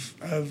of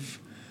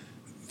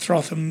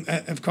froth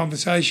of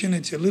conversation.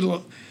 It's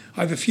I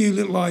have a few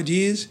little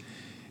ideas,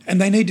 and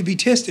they need to be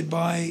tested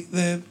by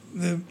the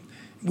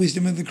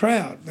wisdom of the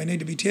crowd. They need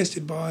to be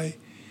tested by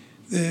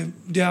the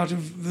doubt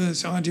of the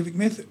scientific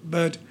method.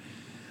 But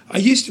I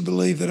used to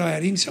believe that I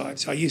had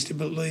insights. I used to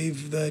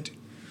believe that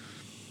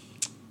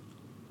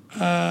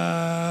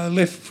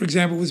left, for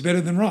example, was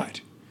better than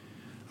right.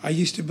 I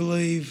used to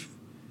believe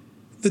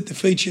that the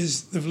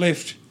features of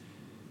left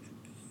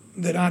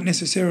that aren't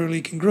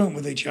necessarily congruent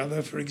with each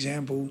other, for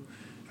example,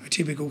 a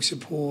typical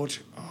support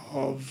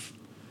of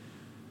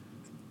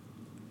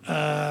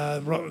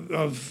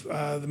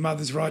the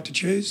mother's right to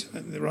choose,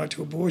 the right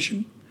to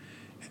abortion,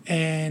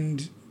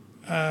 and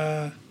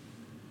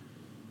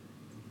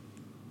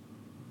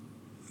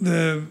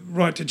the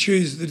right to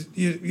choose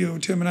your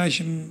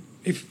termination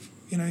if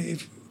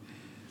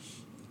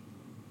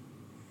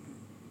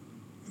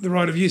the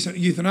right of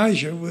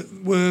euthanasia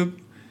were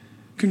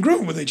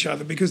congruent with each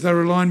other because they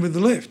were aligned with the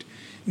left.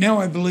 Now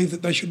I believe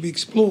that they should be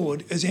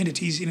explored as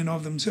entities in and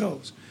of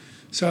themselves.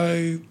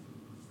 So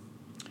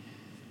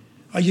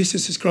I used to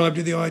subscribe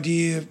to the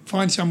idea,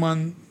 find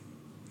someone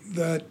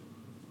that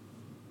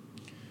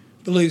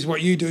believes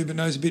what you do but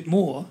knows a bit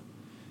more,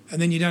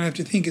 and then you don't have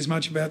to think as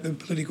much about the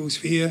political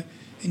sphere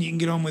and you can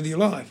get on with your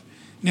life.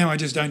 Now I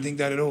just don't think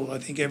that at all. I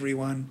think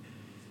everyone...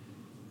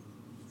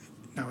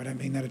 No, I don't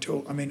mean that at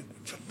all. I mean,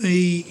 for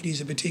me, it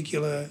is a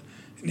particular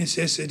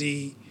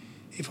necessity,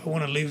 if I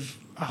want to live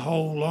a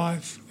whole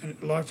life, and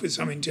a life with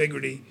some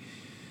integrity,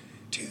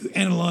 to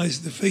analyse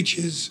the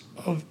features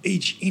of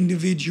each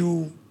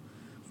individual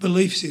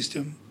belief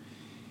system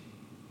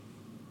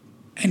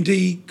and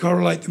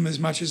decorrelate them as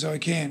much as I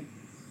can.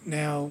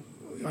 Now,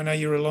 I know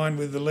you're aligned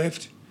with the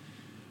left.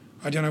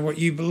 I don't know what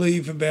you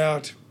believe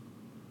about...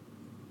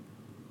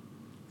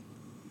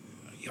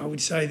 I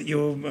would say that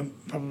you're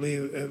probably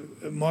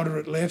a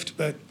moderate left,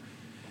 but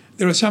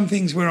there are some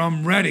things where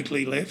I'm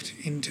radically left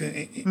and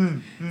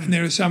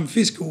there are some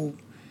fiscal,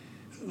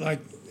 like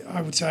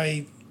I would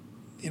say,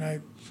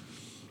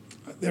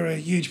 there are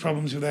huge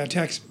problems with our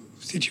tax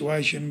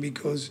situation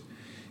because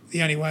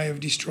the only way of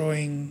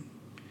destroying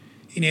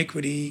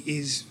inequity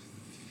is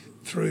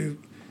through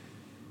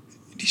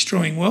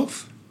destroying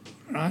wealth,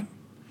 right?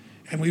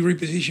 And we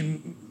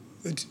reposition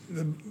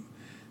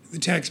the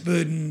tax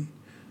burden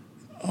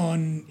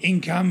on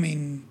income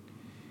in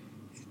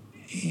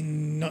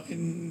in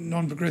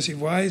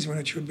non-progressive ways when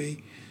it should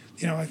be,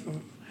 I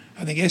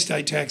think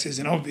estate tax is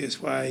an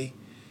obvious way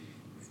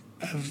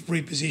of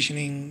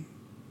repositioning,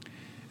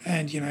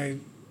 and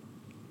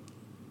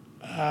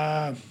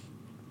I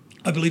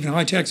believe in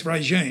high tax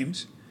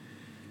regimes,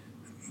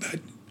 but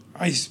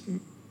I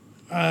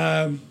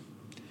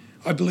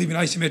believe in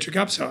asymmetric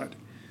upside.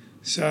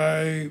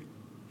 So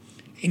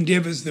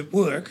endeavours that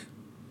work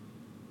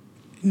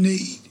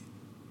need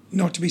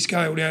not to be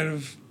scaled out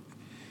of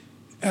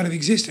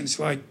existence,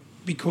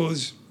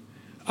 because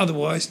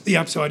otherwise the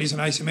upside isn't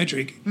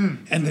asymmetric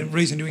and the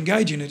reason to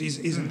engage in it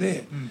isn't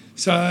there.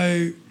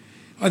 So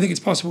I think it's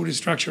possible to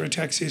structure a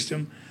tax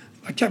system.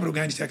 Like capital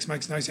gains tax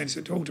makes no sense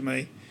at all to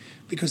me,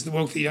 because the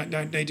wealthy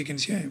don't need to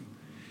consume.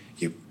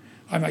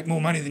 I make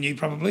more money than you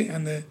probably,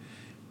 I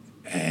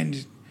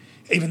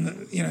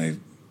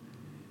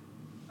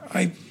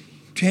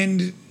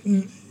tend,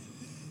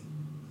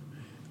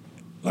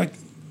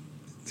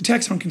 the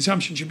tax on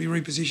consumption should be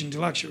repositioned to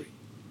luxury.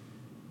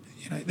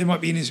 There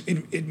might be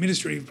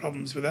administrative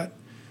problems with that,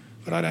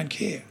 but I don't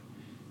care.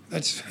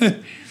 That's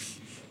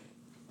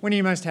When are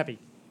you most happy?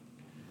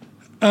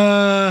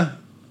 Well,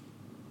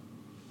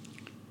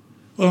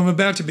 I'm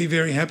about to be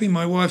very happy.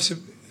 My wife's,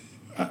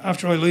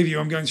 after I leave you,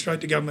 I'm going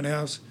straight to Government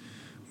House.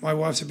 My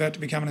wife's about to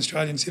become an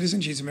Australian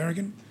citizen. She's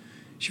American.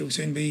 She'll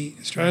soon be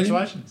Australian.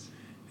 Congratulations.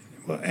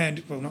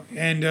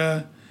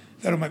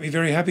 That'll make me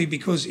very happy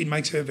because it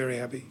makes her very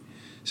happy.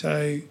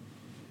 So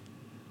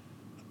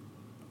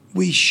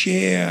we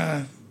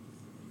share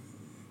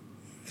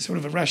sort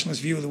of a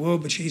rationalist view of the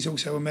world, but she's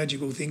also a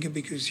magical thinker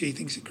because she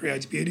thinks it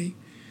creates beauty.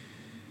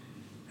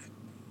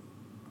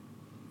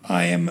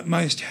 I am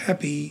most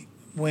happy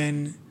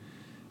when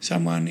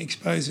someone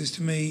exposes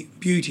to me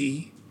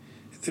beauty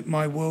that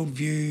my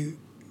worldview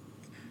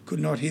could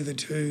not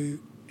hitherto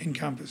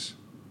encompass.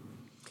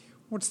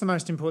 What's the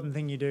most important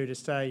thing you do to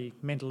stay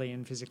mentally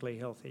and physically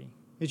healthy?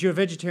 Is your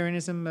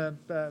vegetarianism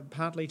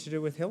partly to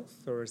do with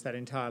health, or is that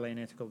entirely an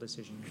ethical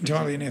decision?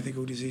 Entirely an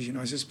ethical decision.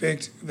 I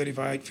suspect that if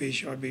I ate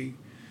fish, I'd be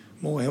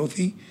more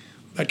healthy.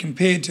 But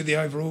compared to the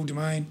overall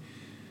domain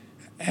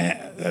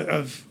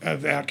of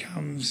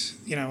outcomes,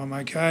 I'm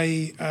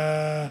okay,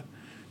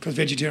 because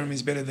vegetarian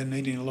is better than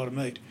eating a lot of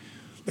meat.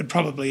 But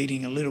probably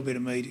eating a little bit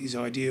of meat is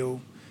ideal.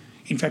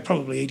 In fact,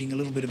 probably eating a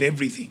little bit of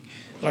everything.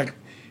 Like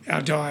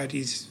our diet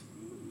is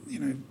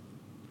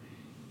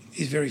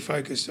very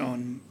focused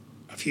on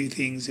a few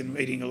things, and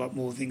eating a lot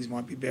more things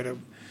might be better.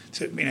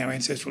 So in our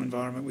ancestral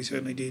environment, we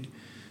certainly did,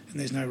 and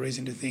there's no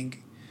reason to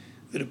think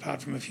that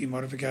apart from a few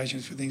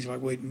modifications for things like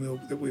wheat and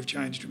milk that we've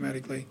changed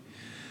dramatically.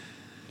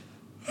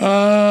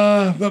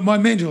 But my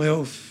mental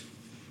health,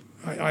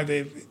 I have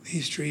a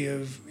history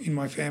in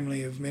my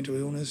family of mental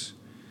illness.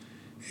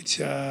 It's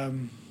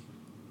something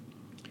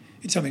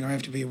I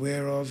have to be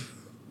aware of.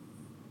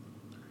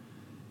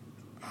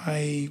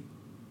 I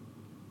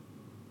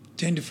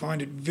tend to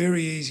find it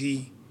very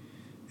easy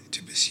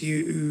to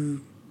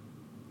pursue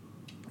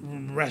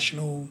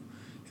rational,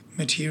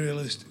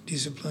 materialist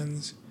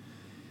disciplines,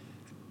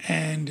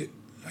 and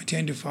I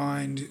tend to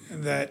find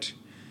that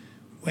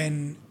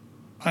when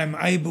I'm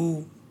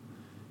able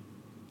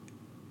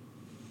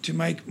to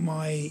make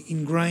my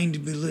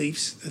ingrained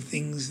beliefs, the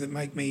things that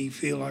make me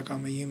feel like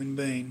I'm a human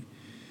being,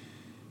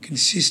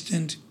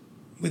 consistent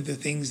with the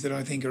things that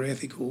I think are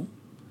ethical,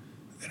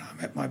 then I'm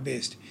at my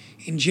best.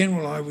 In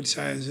general, I would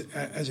say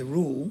as a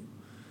rule,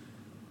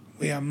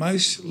 we are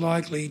most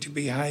likely to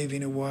behave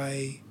in a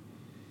way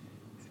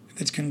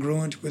that's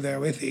congruent with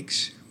our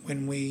ethics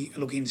when we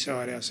look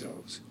inside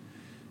ourselves.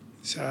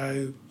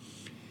 So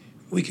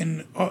we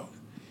can...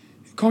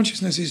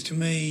 consciousness is, to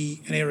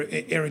me, an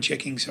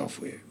error-checking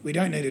software. We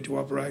don't need it to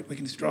operate. We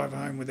can drive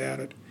home without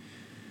it.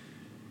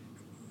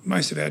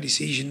 Most of our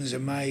decisions are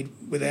made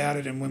without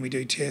it, and when we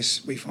do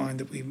tests, we find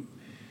that we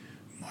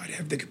might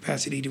have the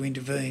capacity to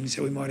intervene,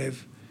 so we might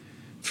have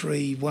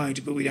free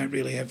won't, but we don't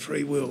really have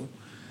free will.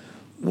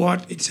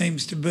 What it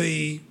seems to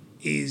be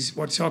is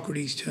what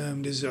Socrates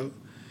termed as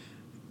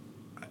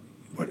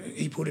what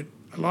he put it,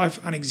 a life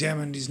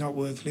unexamined is not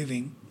worth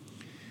living.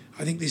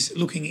 I think this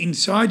looking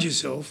inside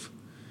yourself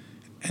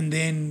and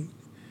then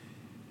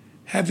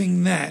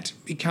having that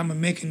become a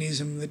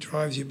mechanism that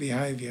drives your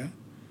behaviour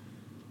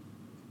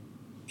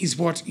is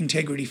what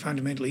integrity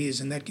fundamentally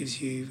is, and that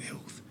gives you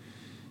health.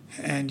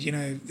 And,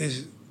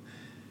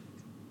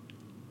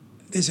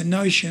 there's a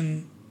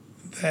notion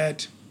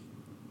that,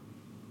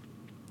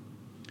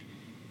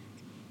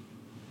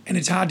 and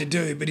it's hard to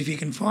do, but if you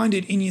can find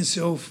it in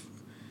yourself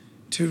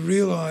to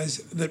realise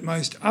that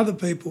most other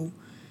people,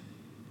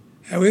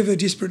 however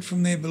disparate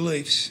from their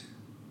beliefs,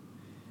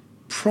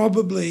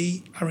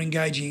 probably are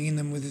engaging in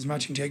them with as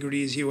much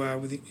integrity as you are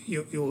with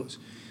yours,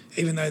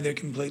 even though they're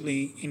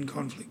completely in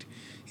conflict.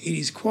 It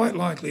is quite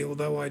likely,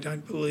 although I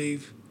don't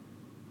believe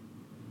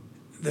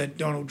that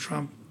Donald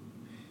Trump,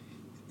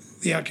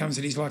 the outcomes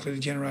that he's likely to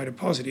generate are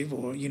positive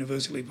or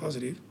universally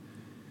positive,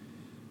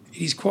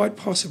 it is quite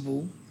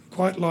possible,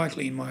 quite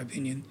likely in my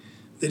opinion,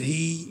 that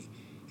he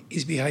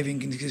is behaving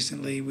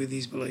consistently with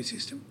his belief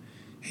system.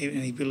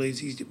 and he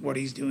believes what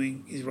he's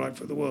doing is right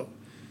for the world,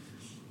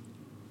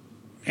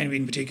 and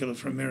in particular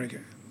for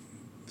America.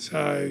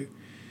 So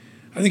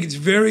I think it's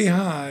very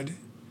hard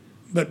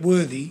but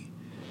worthy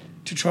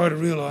to try to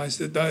realise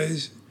that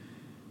those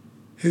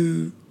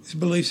whose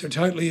beliefs are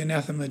totally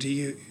anathema to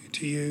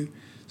you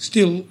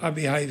still are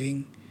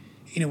behaving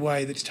in a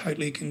way that's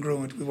totally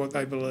congruent with what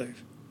they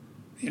believe.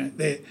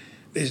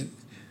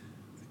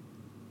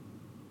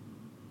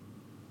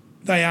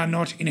 They are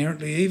not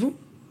inherently evil,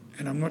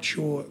 and I'm not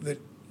sure that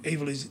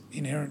evil is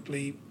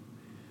inherently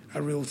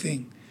a real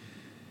thing.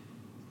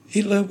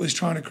 Hitler was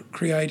trying to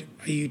create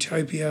a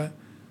utopia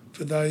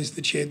for those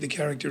that shared the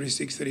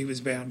characteristics that he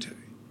was bound to.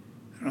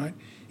 Right?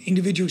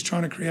 Individuals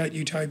trying to create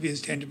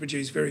utopias tend to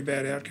produce very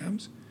bad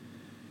outcomes.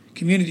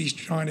 Communities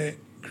trying to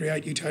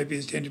create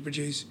utopias tend to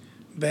produce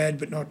bad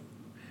but not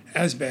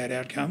as bad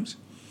outcomes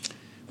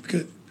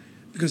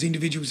because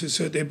individuals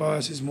assert their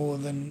biases more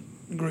than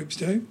groups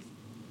do.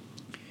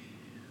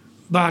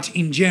 But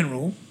in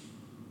general,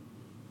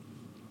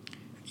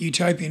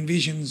 utopian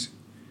visions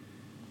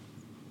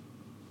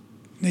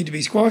need to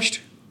be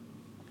squashed,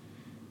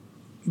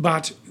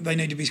 but they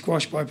need to be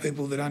squashed by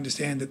people that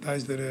understand that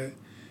those that are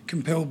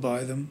compelled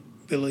by them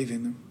believe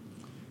in them.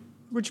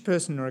 Which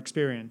person or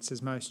experience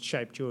has most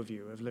shaped your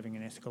view of living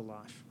an ethical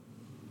life?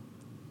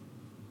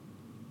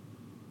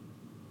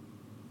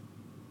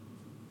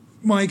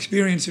 My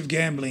experience of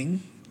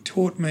gambling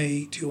taught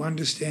me to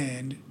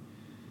understand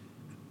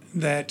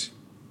that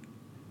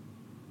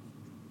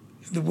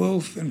the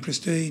wealth and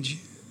prestige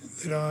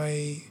that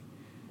I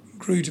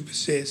grew to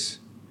possess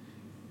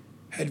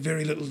had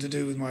very little to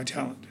do with my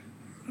talent,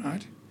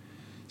 right?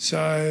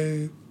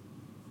 So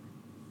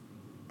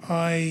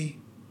I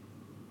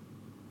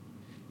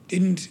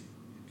didn't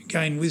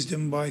gain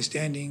wisdom by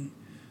standing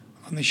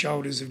on the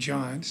shoulders of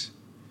giants.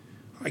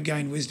 I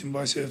gained wisdom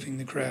by surfing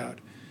the crowd.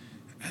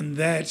 And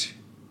that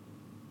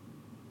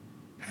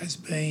has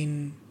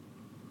been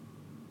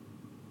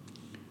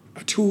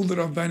a tool that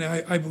I've been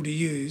able to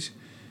use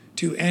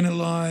to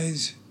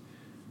analyse,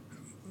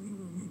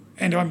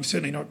 and I'm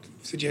certainly not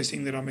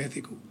suggesting that I'm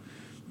ethical,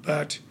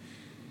 but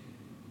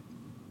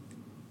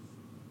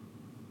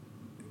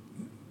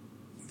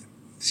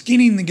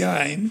skin in the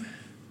game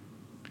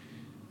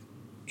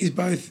is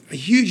both a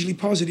hugely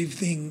positive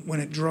thing when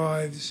it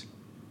drives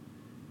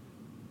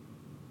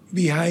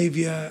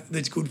behaviour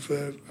that's good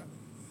for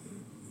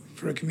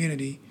a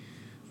community,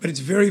 but it's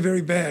very,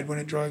 very bad when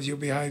it drives your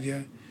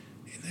behaviour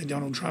in the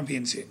Donald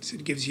Trumpian sense.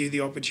 It gives you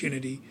the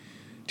opportunity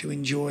to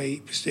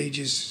enjoy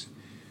prestigious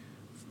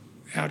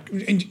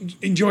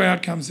enjoy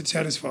outcomes that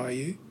satisfy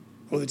you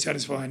or that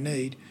satisfy a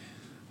need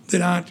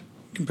that aren't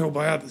compelled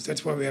by others.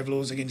 That's why we have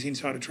laws against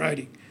insider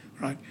trading,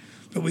 right?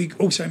 But we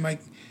also make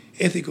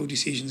ethical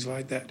decisions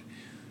like that.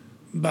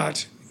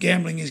 But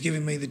gambling has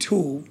given me the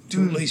tool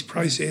to at least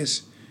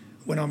process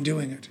when I'm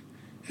doing it,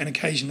 and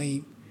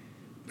occasionally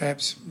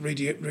perhaps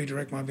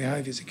redirect my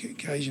behaviours,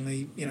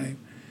 occasionally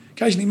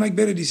make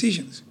better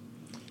decisions.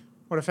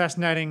 What a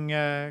fascinating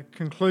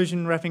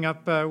conclusion, wrapping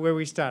up where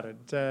we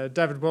started.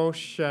 David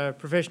Walsh,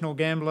 professional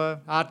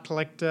gambler, art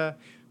collector,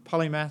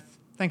 polymath.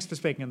 Thanks for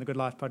speaking on the Good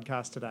Life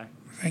podcast today.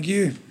 Thank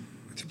you.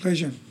 It's a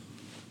pleasure.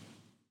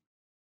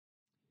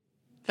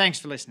 Thanks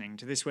for listening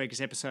to this week's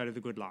episode of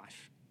The Good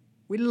Life.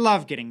 We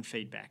love getting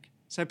feedback,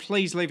 so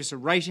please leave us a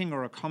rating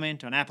or a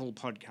comment on Apple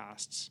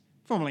Podcasts,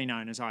 formerly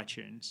known as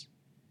iTunes.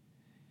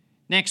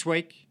 Next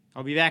week,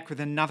 I'll be back with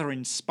another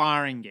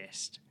inspiring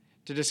guest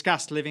to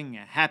discuss living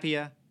a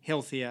happier,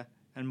 healthier,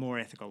 and more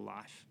ethical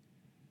life.